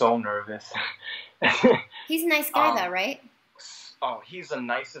so nervous. He's a nice guy though, right? Oh, he's the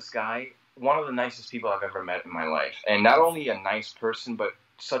nicest guy. One of the nicest people I've ever met in my life. And not only a nice person, but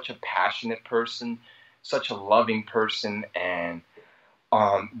such a passionate person, such a loving person. And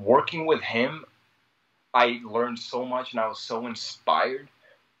working with him, I learned so much, and I was so inspired.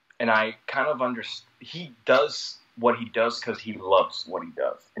 And I kind of understand. He does what he does because he loves what he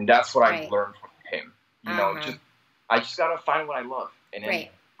does. And that's what I learned from him. I just got to find what I love and then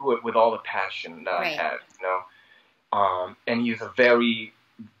do it with all the passion that I have, and he's a very,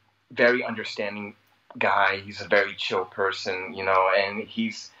 very understanding guy. He's a very chill person, and I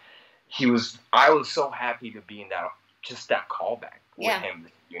was so happy to be in that callback with him,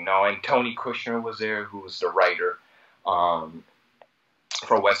 and Tony Kushner was there, who was the writer,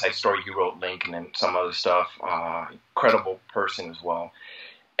 for West Side Story. He wrote Lincoln and some other stuff, incredible person as well.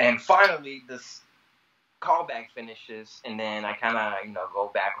 And finally, this callback finishes, and then I kind of,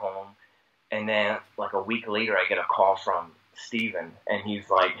 go back home, and then like a week later, I get a call from Steven, and he's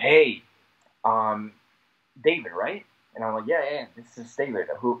like, "Hey, David, right?" And I'm like, "Yeah, this is David.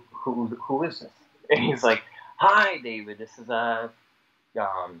 Who is this?" And he's like, "Hi, David. This is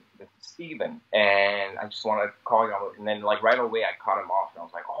Steven, and I just want to call you." And then like right away, I cut him off, and I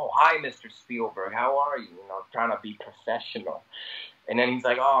was like, "Oh, hi, Mr. Spielberg. How are you? Trying to be professional." And then he's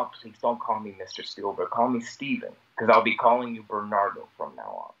like, "Oh, please don't call me Mr. Spielberg. Call me Steven, because I'll be calling you Bernardo from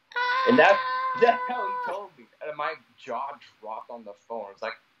now on." And that's how he told me. And my jaw dropped on the phone. It was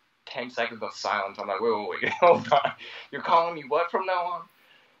like 10 seconds of silence. I'm like, wait, hold on. You're calling me what from now on?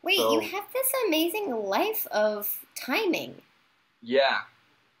 Wait, you have this amazing life of timing. Yeah.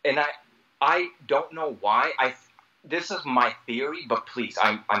 And I don't know why. This is my theory, but please,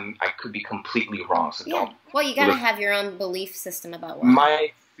 I could be completely wrong. So don't. Well, you gotta have your own belief system about what.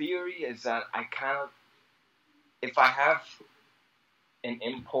 My theory is that if I have an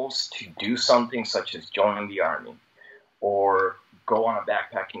impulse to do something such as join the army, or go on a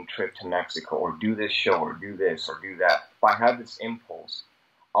backpacking trip to Mexico, or do this show, or do this, or do that. If I have this impulse,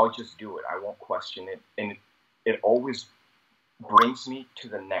 I'll just do it. I won't question it, and it always brings me to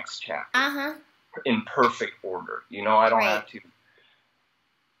the next chapter in perfect order. I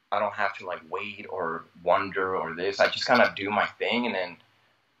don't have to like wait or wonder or this. I just kind of do my thing, and then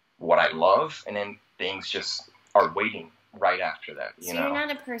what I love, and then things just are waiting right after that. So you're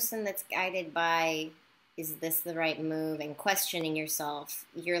not a person that's guided by, is this the right move, and questioning yourself.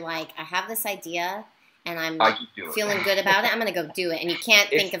 You're like, I have this idea, and I'm feeling good about it. I'm going to go do it, and you can't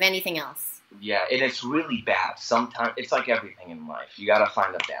think of anything else. Yeah, and it's really bad. Sometimes it's like everything in life. You got to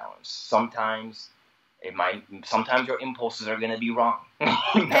find a balance. Sometimes your impulses are going to be wrong.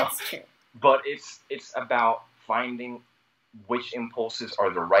 That's true. But it's about finding which impulses are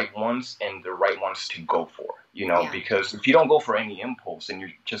the right ones and the right ones to go for. Because if you don't go for any impulse, then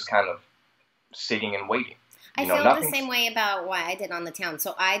you're just kind of sitting and waiting. I feel the same way about what I did on the town.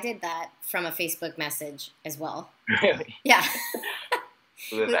 So I did that from a Facebook message as well. Really? Yeah.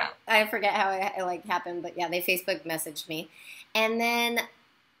 Who did that? I forget how it happened, but yeah, they Facebook messaged me. And then,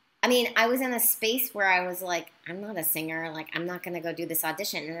 I was in a space where I was like, I'm not a singer. Like, I'm not going to go do this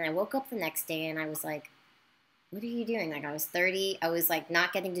audition. And then I woke up the next day and I was like, what are you doing? Like, I was 30. I was like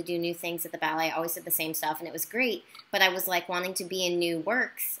not getting to do new things at the ballet. I always did the same stuff, and it was great. But I was like wanting to be in new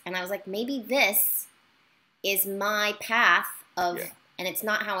works. And I was like, maybe this is my path of, and it's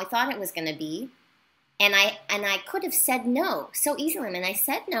not how I thought it was going to be. And I could have said no so easily. I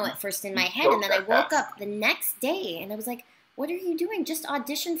said no at first in my head, and then I woke up the next day and I was like, what are you doing? Just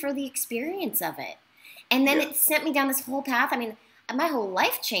audition for the experience of it. And then it sent me down this whole path. My whole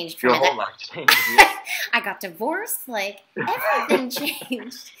life changed from it. Your whole life changed, yeah. I got divorced, like everything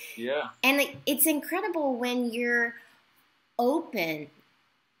changed. Yeah. And it's incredible when you're open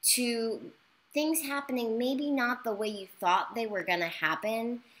to things happening, maybe not the way you thought they were going to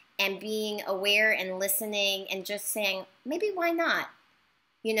happen, and being aware and listening and just saying, maybe why not?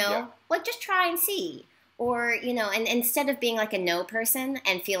 You Yeah. know, like just try and see. Or, you know, and instead of being like a no person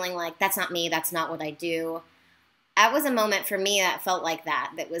and feeling like that's not me, that's not what I do, that was a moment for me that felt like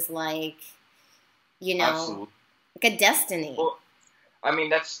that. That was like, you know, Absolutely. like a destiny. Well, I mean,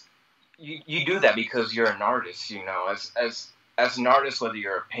 that's you do that because you're an artist, you know. As an artist, whether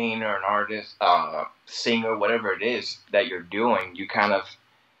you're a painter, an artist, singer, whatever it is that you're doing, you kind of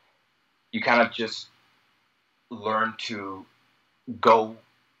just learn to go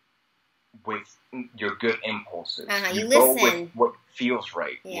with your good impulses. You You go with listen. what feels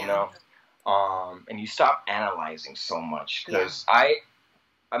right, you Yeah. know. And you stop analyzing so much Yeah. because I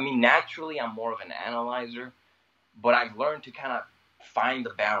mean, naturally, I'm more of an analyzer, but I've learned to kind of find the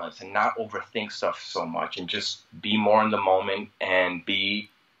balance and not overthink stuff so much and just be more in the moment and be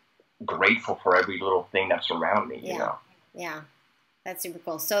grateful for every little thing that's around me, you Yeah. know? Yeah. That's super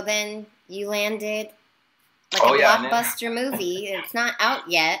cool. So then you landed like Oh, a yeah, man. blockbuster movie. It's not out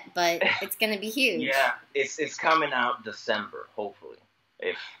yet, but it's going to be huge. Yeah, it's coming out December, hopefully,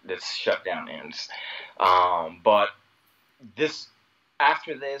 if this shutdown ends. But this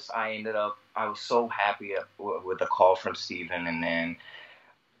after this, I was so happy with the call from Steven, and then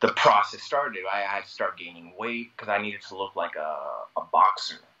the process started. I had to start gaining weight because I needed to look like a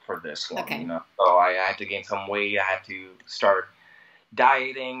boxer for this one, Okay. you know. So I had to gain some weight. I had to start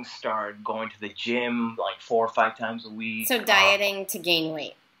dieting, start going to the gym like 4 or 5 times a week. So dieting to gain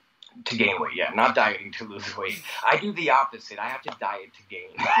weight. To gain weight, yeah, not dieting to lose weight. I do the opposite. I have to diet to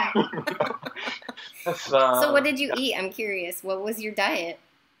gain. So what did you eat? I'm curious. What was your diet?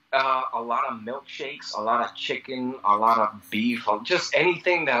 A lot of milkshakes, a lot of chicken, a lot of beef, just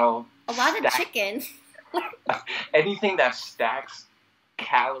anything that'll A lot of chicken. anything that stacks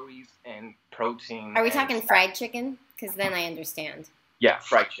calories and protein. Are we talking fried chicken? Because then I understand. Yeah,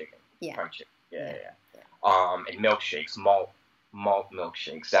 fried chicken. Yeah. Fried chicken. Yeah. And milkshakes, malt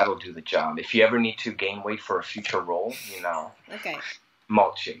milkshakes. That'll do the job. If you ever need to gain weight for a future role, you know. Okay.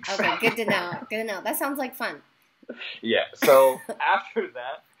 Malt shakes. Okay, good to know. Good to know. That sounds like fun. Yeah. So after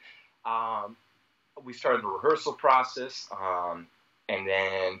that, we started the rehearsal process, and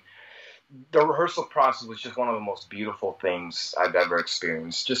then the rehearsal process was just one of the most beautiful things I've ever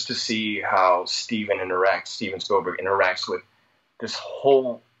experienced. Just to see how Steven Spielberg interacts with this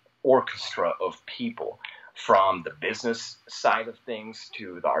whole orchestra of people, from the business side of things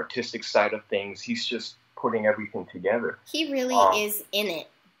to the artistic side of things. He's just putting everything together. He really is in it.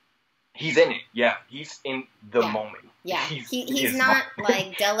 He's in it. Yeah, he's in the moment. Yeah, he's not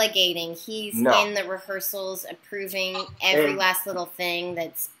like delegating. He's in the rehearsals, approving every last little thing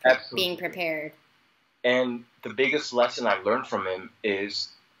that's being prepared. And the biggest lesson I learned from him is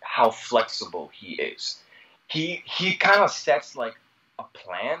how flexible he is. He kind of sets like a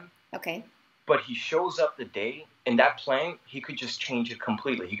plan. Okay. But he shows up the day, and that plan, he could just change it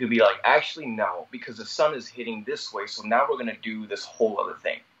completely. He could be like, actually, no, because the sun is hitting this way, so now we're going to do this whole other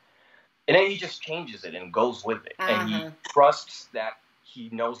thing. And then he just changes it and goes with it. And he trusts that he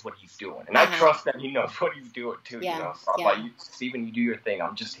knows what he's doing. And I trust that he knows what he's doing, too. Yeah. You know, so I'm like, Steven, you do your thing.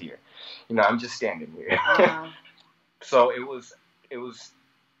 I'm just here. You know, I'm just standing here. So it was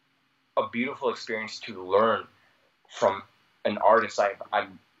a beautiful experience to learn from an artist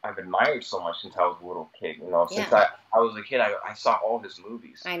I've admired so much since I was a little kid. You know, since I was a kid, I saw all his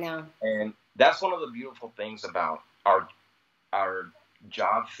movies. I know. And that's one of the beautiful things about our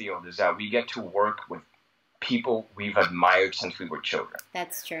job field, is that we get to work with people we've admired since we were children.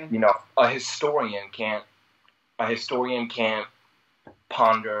 That's true. You know, a historian can't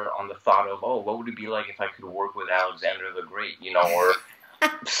ponder on the thought of, oh, what would it be like if I could work with Alexander the Great, you know, or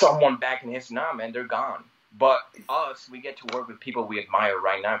someone back in history. Nah, man, they're gone. But us, we get to work with people we admire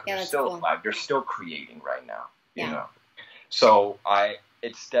right now, because they're still alive. They're still creating right now, you know. So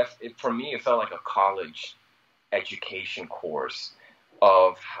for me, it felt like a college education course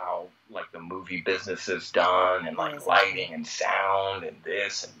of how like the movie business is done, and like lighting and sound and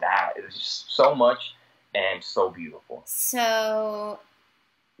this and that. It's just so much and so beautiful. So,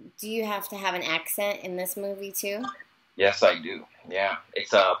 do you have to have an accent in this movie too? Yes, I do. Yeah,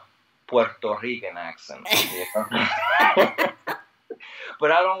 it's a Puerto Rican accent. You know?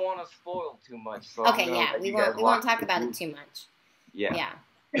 But I don't want to spoil too much. So we won't talk about it too much. Yeah.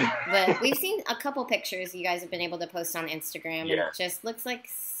 But we've seen a couple pictures you guys have been able to post on Instagram, and it just looks like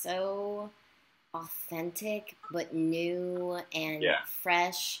so authentic, but new and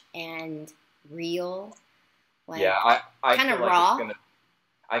fresh and real. Like, I kind of feel raw. Like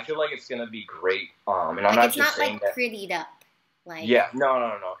I feel like it's gonna be great. And I'm not just saying that. It's not like prettied up. Like,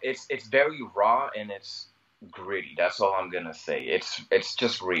 no. It's very raw and it's gritty. That's all I'm gonna say. It's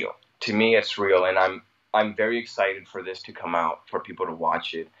just real. To me, it's real, and I'm very excited for this to come out, for people to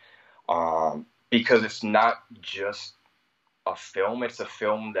watch it, because it's not just a film. It's a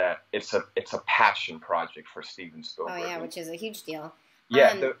film that it's a passion project for Steven Spielberg. Oh yeah, which is a huge deal.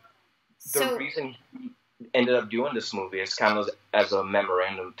 Yeah, the reason he ended up doing this movie is kind of as a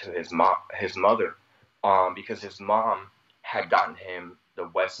memorandum to his mother, because his mom had gotten him the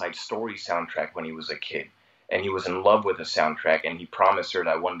West Side Story soundtrack when he was a kid, and he was in love with the soundtrack, and he promised her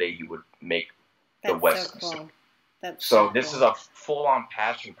that one day he would make the West Side Story. So this is a full-on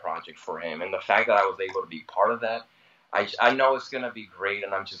passion project for him, and the fact that I was able to be part of that, I know it's gonna be great,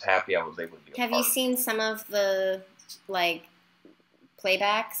 and I'm just happy I was able to be. Have you seen some of the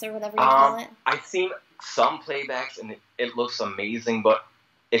playbacks or whatever you call it? I've seen some playbacks, and it looks amazing, but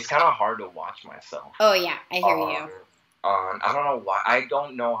it's kind of hard to watch myself. Oh yeah, I hear you. I don't know why. I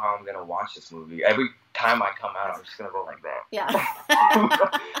don't know how I'm gonna watch this movie. Every time I come out, I'm just gonna go like that. Yeah.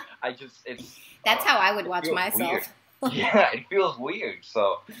 That's how I would watch myself. Yeah, it feels weird.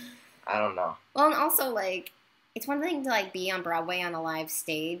 So I don't know. Well, and also it's one thing to be on Broadway on a live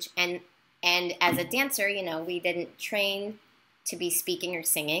stage, and as a dancer, we didn't train to be speaking or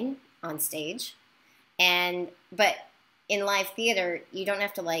singing on stage, but in live theater, you don't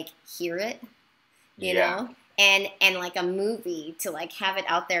have to hear it, you know, and a movie to have it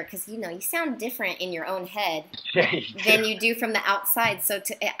out there, because you sound different in your own head than you do from the outside. So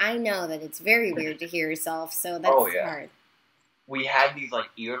I know that it's very weird to hear yourself. So that's hard. We had these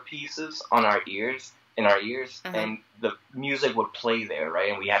earpieces on our ears. And the music would play there, right?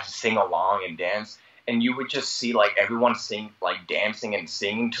 And we had to sing along and dance, and you would just see everyone dancing and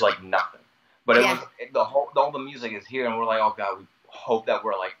singing to nothing. But it was all the music is here, and we're oh God, we hope that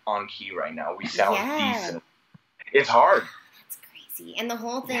we're on key right now. We sound decent. It's hard. It's crazy. And the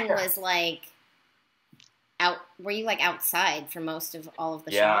whole thing was were you outside for most of all of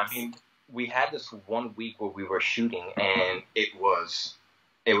the shots? Yeah, I mean, we had this one week where we were shooting, and it was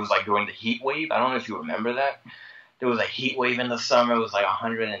during the heat wave. I don't know if you remember that. There was a heat wave in the summer. It was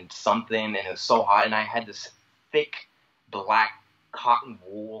 100 and something, and it was so hot. And I had this thick black cotton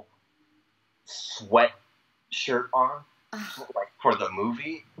wool sweat shirt on, for the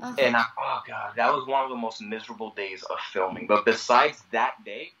movie. And oh God, that was one of the most miserable days of filming. But besides that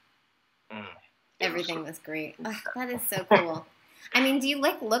day, everything was great. That is so cool. I mean, do you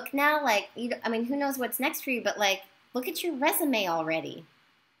look now? Who knows what's next for you? But look at your resume already.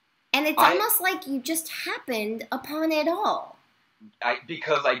 And it's almost like you just happened upon it all.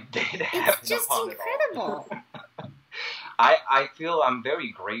 Because I did happen It's just upon incredible. It all. I feel I'm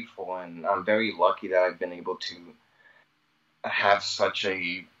very grateful, and I'm very lucky that I've been able to have such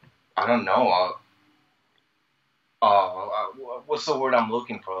a, I don't know, what's the word I'm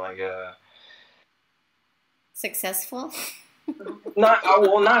looking for? Successful?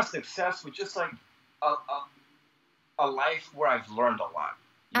 Not successful, just a life where I've learned a lot.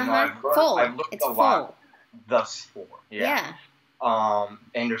 I've learned a lot thus far. Yeah.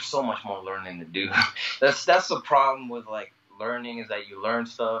 And there's so much more learning to do. That's the problem with learning, is that you learn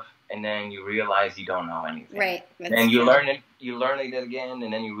stuff and then you realize you don't know anything. Right. And you learn it again,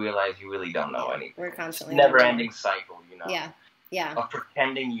 and then you realize you really don't know anything. We're constantly never-ending cycle, Yeah. Of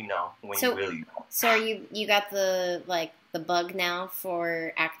pretending you know when you really don't. So you got the bug now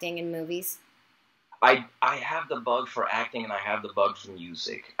for acting in movies? I have the bug for acting, and I have the bug for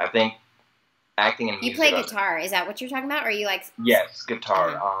music. I think acting and music. You play guitar. Is that what you're talking about? Or are you Yes,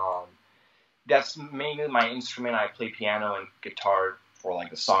 guitar. That's mainly my instrument. I play piano and guitar for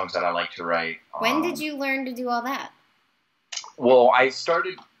the songs that I like to write. When did you learn to do all that? Well, I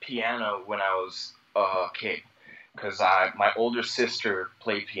started piano when I was a kid, because my older sister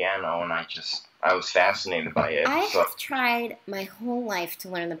played piano, and I was fascinated by it. I have tried my whole life to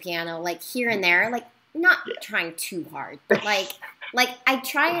learn the piano, here and there, not trying too hard, but I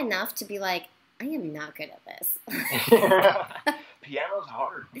try enough to be I am not good at this. Piano's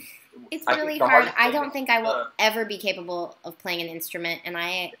hard. It's really hard. I don't think I will ever be capable of playing an instrument, and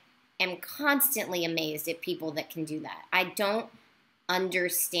I am constantly amazed at people that can do that. I don't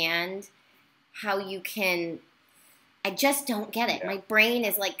understand how you can. I just don't get it. Yeah. My brain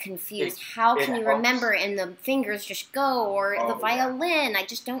is confused. How can you remember and the fingers just go, or the violin? I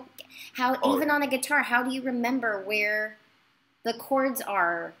just don't. Even on a guitar, how do you remember where the chords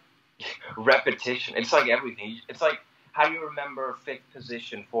are? Repetition. It's everything. It's how do you remember fifth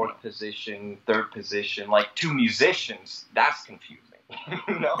position, fourth position, third position? To musicians, that's confusing.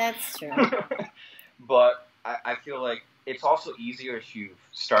 That's true. But I feel it's also easier if you've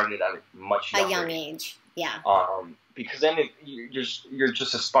started at a much younger young age. Yeah. Because then you're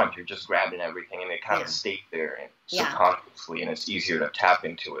just a sponge. You're just grabbing everything, and it kind of stays there and subconsciously, and it's easier to tap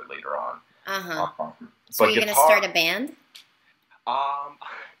into it later on. Uh-huh. So are But you going to guitar, start a band? um,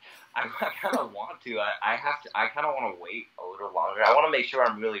 I kind of want to. I have to. I kind of want to wait a little longer. I want to make sure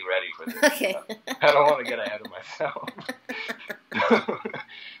I'm really ready for this. Okay. I don't want to get ahead of myself.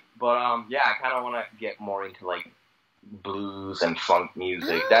 But yeah, I kind of want to get more into like blues and funk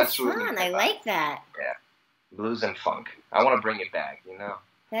music. Oh, That's fun. really I like that. Yeah, blues and funk. I want to bring it back.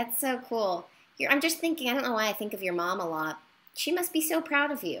 That's so cool. I'm just thinking, I don't know why I think of your mom a lot. She must be so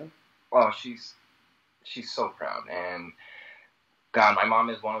proud of you. Oh, she's so proud, and God, my mom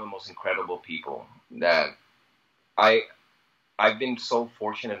is one of the most incredible people that I I've been so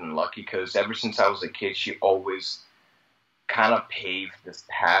fortunate and lucky because ever since I was a kid, she always kind of paved this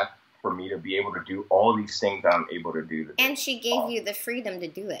path for me to be able to do all these things that I'm able to do today. And she gave you the freedom to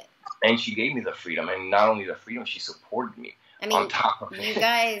do it. And she gave me the freedom, and not only the freedom, she supported me. I mean, on top of you it.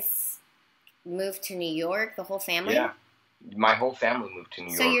 guys moved to New York, the whole family? Yeah, my whole family moved to New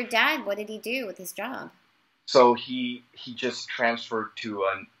York. So your dad, what did he do with his job? So he just transferred to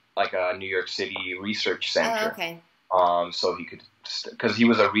a New York City research center. Oh, okay. So he could, because he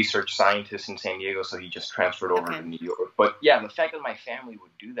was a research scientist in San Diego, so he just transferred over to New York. But yeah, the fact that my family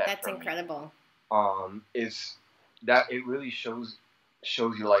would do that That's incredible. Is that it really shows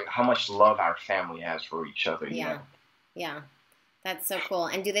you like how much love our family has for each other. Yeah, yeah, that's so cool.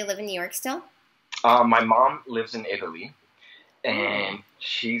 And do they live in New York still? My mom lives in Italy, and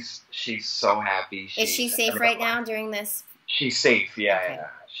she's so happy. Is she safe right now during this? She's safe. Yeah, Okay. yeah,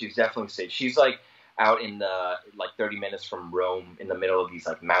 she's definitely safe. She's like out in the 30 minutes from Rome, in the middle of these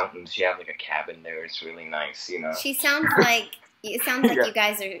like mountains. She has like a cabin there. It's really nice, She sounds like it sounds like Yeah. you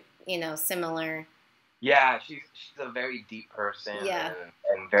guys are similar. Yeah, she's a very deep person. Yeah.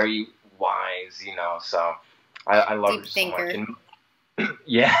 and very wise. So I love Deep her so thinker. much. And,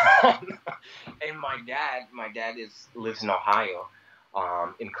 yeah, and my dad lives in Ohio,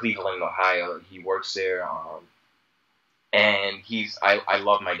 in Cleveland, Ohio. He works there. And I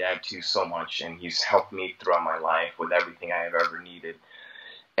love my dad too so much, and he's helped me throughout my life with everything I have ever needed.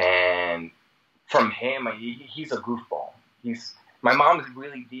 And from him, he's a goofball. My mom is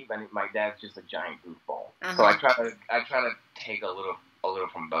really deep, and my dad's just a giant goofball. Uh-huh. So I try to take a little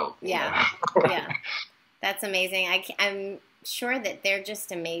from both. Yeah, yeah, that's amazing. I'm sure that they're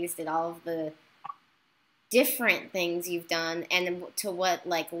just amazed at all of the different things you've done, and to what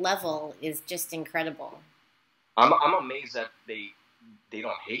level is just incredible. I'm amazed that they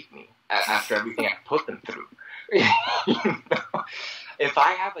don't hate me after everything I put them through. If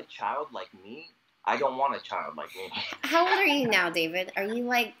I have a child like me, I don't want a child like me. How old are you now, David? Are you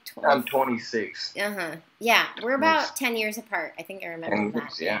like 12? I'm 26. Uh-huh. Yeah, we're about 10 years apart. I think I remember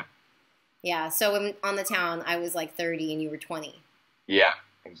that. Yeah. Yeah, so on the town, I was like 30 and you were 20. Yeah,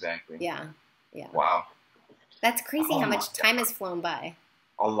 exactly. Yeah, yeah. Wow. That's crazy how much time has flown by.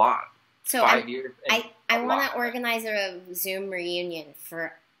 A lot. So 5 years. I want to organize a Zoom reunion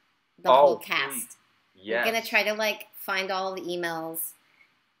for the whole cast. Please. Yes. We're going to try to find all the emails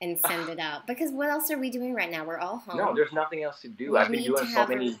and send it out. Because what else are we doing right now? We're all home. No, there's nothing else to do. I've been doing so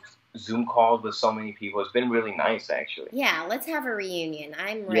many Zoom calls with so many people. It's been really nice, actually. Yeah, let's have a reunion.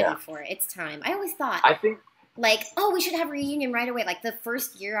 I'm ready for it. It's time. I always thought, I think, we should have a reunion right away, the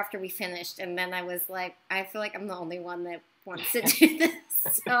first year after we finished. And then I was like, I feel like I'm the only one that wants to do this.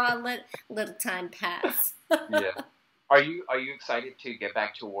 So I'll let a little time pass. Yeah. Are you excited to get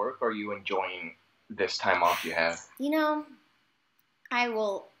back to work, or are you enjoying this time off you have? I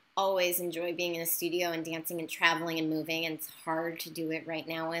will always enjoy being in a studio and dancing and traveling and moving, and it's hard to do it right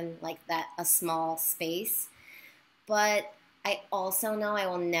now in a small space. But I also know I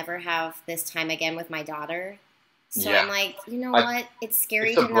will never have this time again with my daughter. So Yeah. I'm like, you know what? It's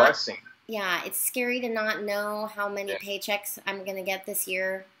scary It's a to blessing. Yeah, it's scary to not know how many paychecks I'm going to get this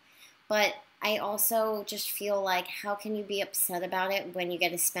year. But I also just feel like, how can you be upset about it when you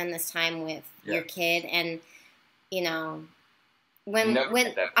get to spend this time with your kid? And, when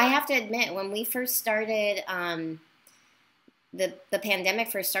I have to admit, when we first started, the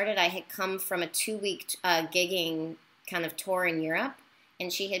pandemic first started, I had come from a 2-week gigging kind of tour in Europe,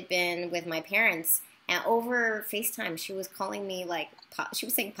 and she had been with my parents. And over FaceTime, she was calling me she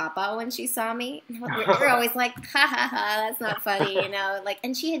was saying Papa when she saw me. We're always like, ha ha ha, that's not funny,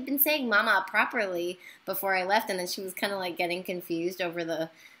 and she had been saying Mama properly before I left, and then she was kind of getting confused over the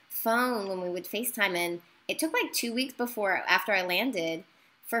phone when we would FaceTime. And it took 2 weeks after I landed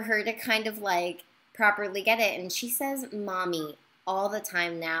for her to kind of properly get it. And she says Mommy all the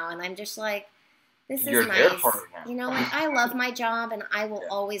time now, and I'm just like, this is nice. I love my job, and I will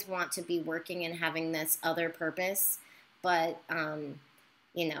always want to be working and having this other purpose. But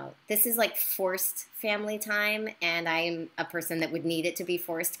this is like forced family time, and I'm a person that would need it to be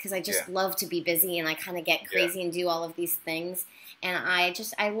forced because I just love to be busy and I kind of get crazy and do all of these things. And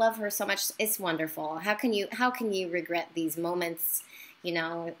I love her so much. It's wonderful. How can you regret these moments,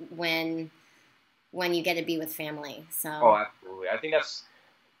 when you get to be with family? So. Oh, absolutely. I think that's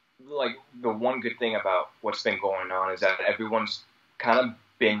like the one good thing about what's been going on is that everyone's kind of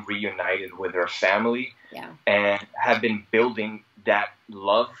been reunited with their family and have been building that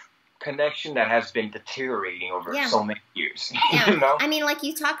love connection that has been deteriorating over so many years. Yeah. I mean, like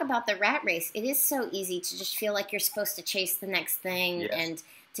you talk about the rat race, it is so easy to just feel like you're supposed to chase the next thing and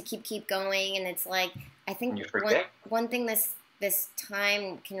to keep going. And it's like, I think one thing this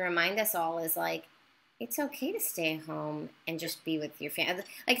time can remind us all is like, it's okay to stay home and just be with your family.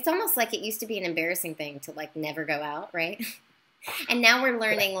 Like, it's almost like it used to be an embarrassing thing to like never go out, right? And now we're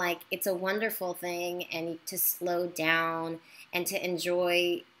learning like it's a wonderful thing and to slow down and to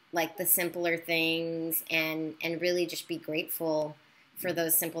enjoy like the simpler things and really just be grateful for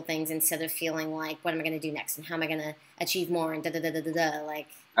those simple things instead of feeling like, what am I going to do next and how am I going to achieve more and da-da-da-da-da-da. Like,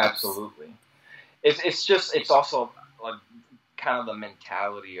 absolutely. It's also like kind of the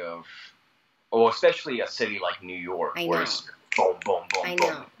mentality of, especially a city like New York, where it's boom, boom, boom,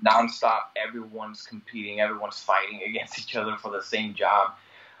 boom, nonstop. Everyone's competing, everyone's fighting against each other for the same job,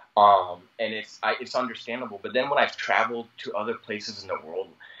 and it's understandable. But then when I've traveled to other places in the world,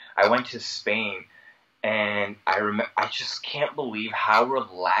 I went to Spain, and I just can't believe how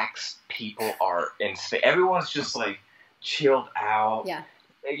relaxed people are in Spain. Everyone's just like chilled out. Yeah,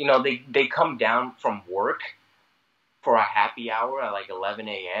 they come down from work for a happy hour at like 11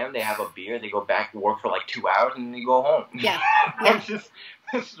 a.m. They have a beer. They go back to work for like 2 hours and then they go home. Yeah.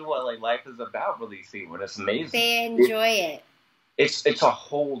 This is what like life is about for these people. It's amazing. They enjoy it. It's a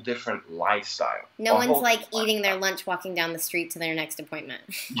whole different lifestyle. No one's like eating their lunch walking down the street to their next appointment.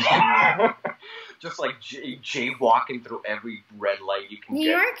 Just like jaywalking through every red light you can New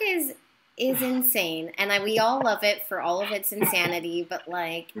York is insane. And we all love it for all of its insanity. But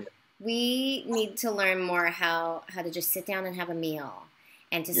like... we need to learn more how to just sit down and have a meal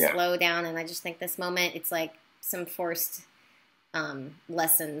and to slow down. And I just think this moment, it's like some forced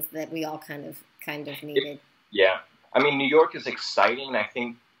lessons that we all kind of needed. I mean, New York is exciting. I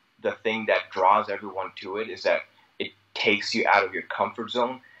think the thing that draws everyone to it is that it takes you out of your comfort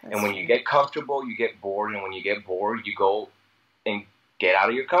zone. And when you get comfortable, you get bored. And when you get bored, you go and get out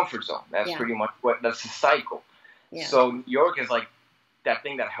of your comfort zone. That's pretty much that's the cycle. Yeah. So New York is like that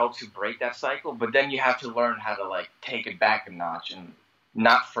thing that helps you break that cycle, but then you have to learn how to like take it back a notch and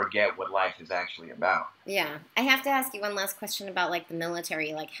not forget what life is actually about. Yeah. I have to ask you one last question about like the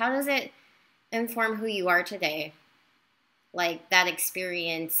military. Like, how does it inform who you are today? Like that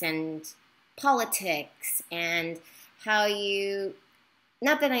experience and politics and how you,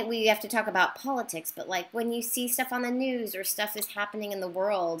 not that we have to talk about politics, but like when you see stuff on the news or stuff is happening in the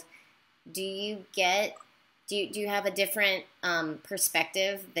world, do you have a different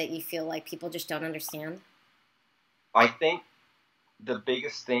perspective that you feel like people just don't understand? I think the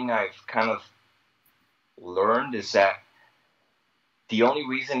biggest thing I've kind of learned is that the only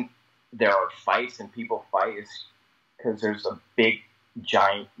reason there are fights and people fight is because there's a big,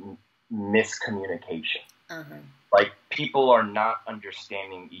 giant miscommunication. Like, people are not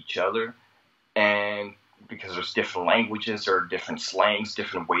understanding each other, and because there's different languages or different slangs,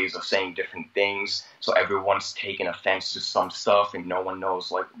 different ways of saying different things. So everyone's taking offense to some stuff and no one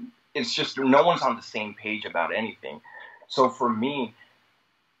knows, like, it's just no one's on the same page about anything. So for me,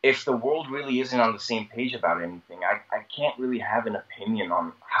 if the world really isn't on the same page about anything, I can't really have an opinion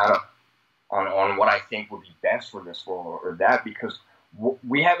on on what I think would be best for this world or that, because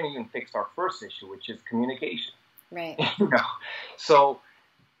we haven't even fixed our first issue, which is communication. Right. So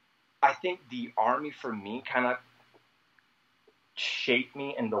I think the Army, for me, kind of shaped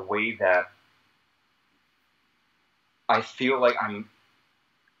me in the way that I feel like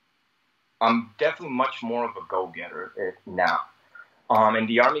I'm definitely much more of a go-getter now. And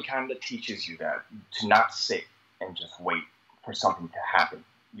the Army kind of teaches you that, to not sit and just wait for something to happen.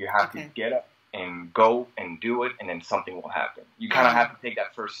 You have to get up and go and do it, and then something will happen. You kind of have to take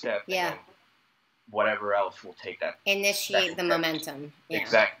that first step. Yeah. And then whatever else will take that. Initiate the momentum. Yeah.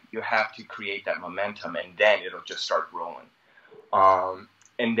 Exactly. You have to create that momentum, and then it'll just start rolling.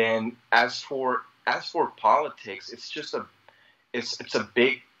 And then as for politics, it's just it's a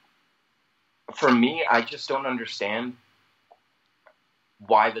big. For me, I just don't understand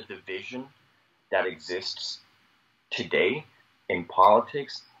why the division that exists today in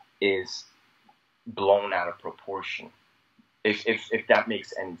politics is blown out of proportion. If that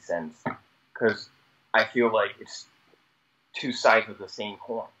makes any sense, because I feel like two sides of the same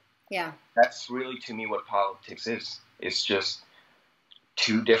coin. Yeah. That's really, to me, what politics is. It's just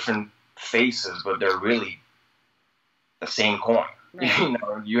two different faces, but they're really the same coin. Right.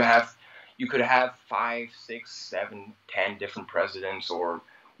 You could have 5, 6, 7, 10 different presidents or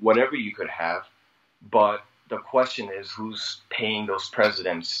whatever you could have, but the question is who's paying those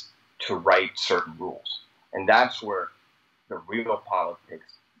presidents to write certain rules. And that's where the real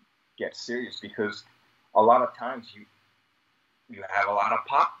politics gets serious, because a lot of times you have a lot of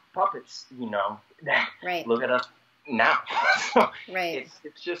puppets, Right. Look at us now. So right.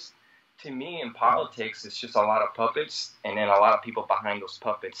 It's just, to me, in politics, it's just a lot of puppets, and then a lot of people behind those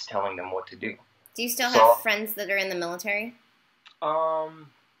puppets telling them what to do. Do you still have friends that are in the military? I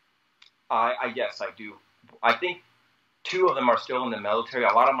guess I do. I think 2 of them are still in the military.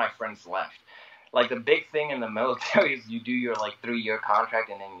 A lot of my friends left. Like, the big thing in the military is you do your 3-year contract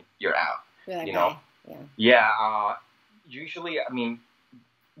and then you're out. Yeah. Yeah. Usually, I mean,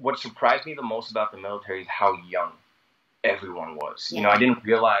 what surprised me the most about the military is how young everyone was. Yeah. I didn't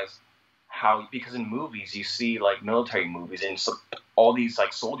realize how, because in movies you see military movies, and so all these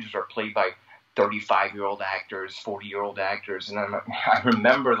soldiers are played by 35-year-old actors, 40-year-old actors, and I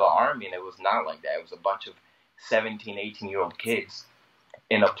remember the Army, and it was not like that. It was a bunch of 17, 18-year-old kids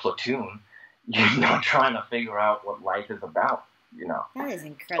in a platoon, trying to figure out what life is about. That is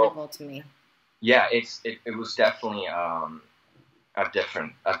incredible to me. Yeah, it was definitely a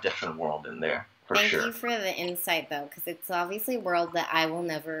different world in there. Thank you for the insight, though, because it's obviously a world that I will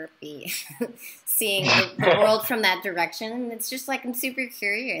never be seeing the world from that direction. And it's just I'm super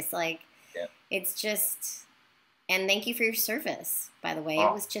curious. It's just, and thank you for your service, by the way.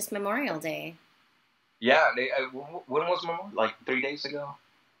 It was just Memorial Day. Yeah, when was Memorial? 3 days ago?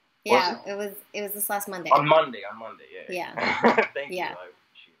 Yeah, it was this last Monday. On Monday, yeah. Thank you. Yeah.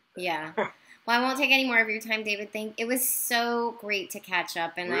 Yeah. Well, I won't take any more of your time, David. It was so great to catch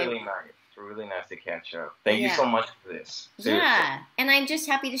up, and really nice. Really nice to catch up. Thank you so much for this. Seriously. Yeah, and I'm just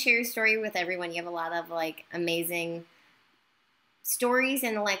happy to share your story with everyone. You have a lot of amazing stories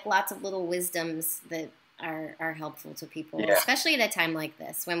and lots of little wisdoms that are helpful to people, especially at a time like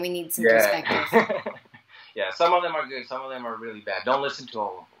this when we need some perspective. Yeah, some of them are good. Some of them are really bad. Don't listen to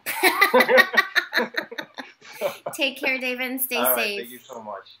all of them. Take care, David, and stay all safe. Thank you so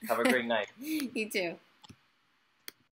much. Have a great night. You too.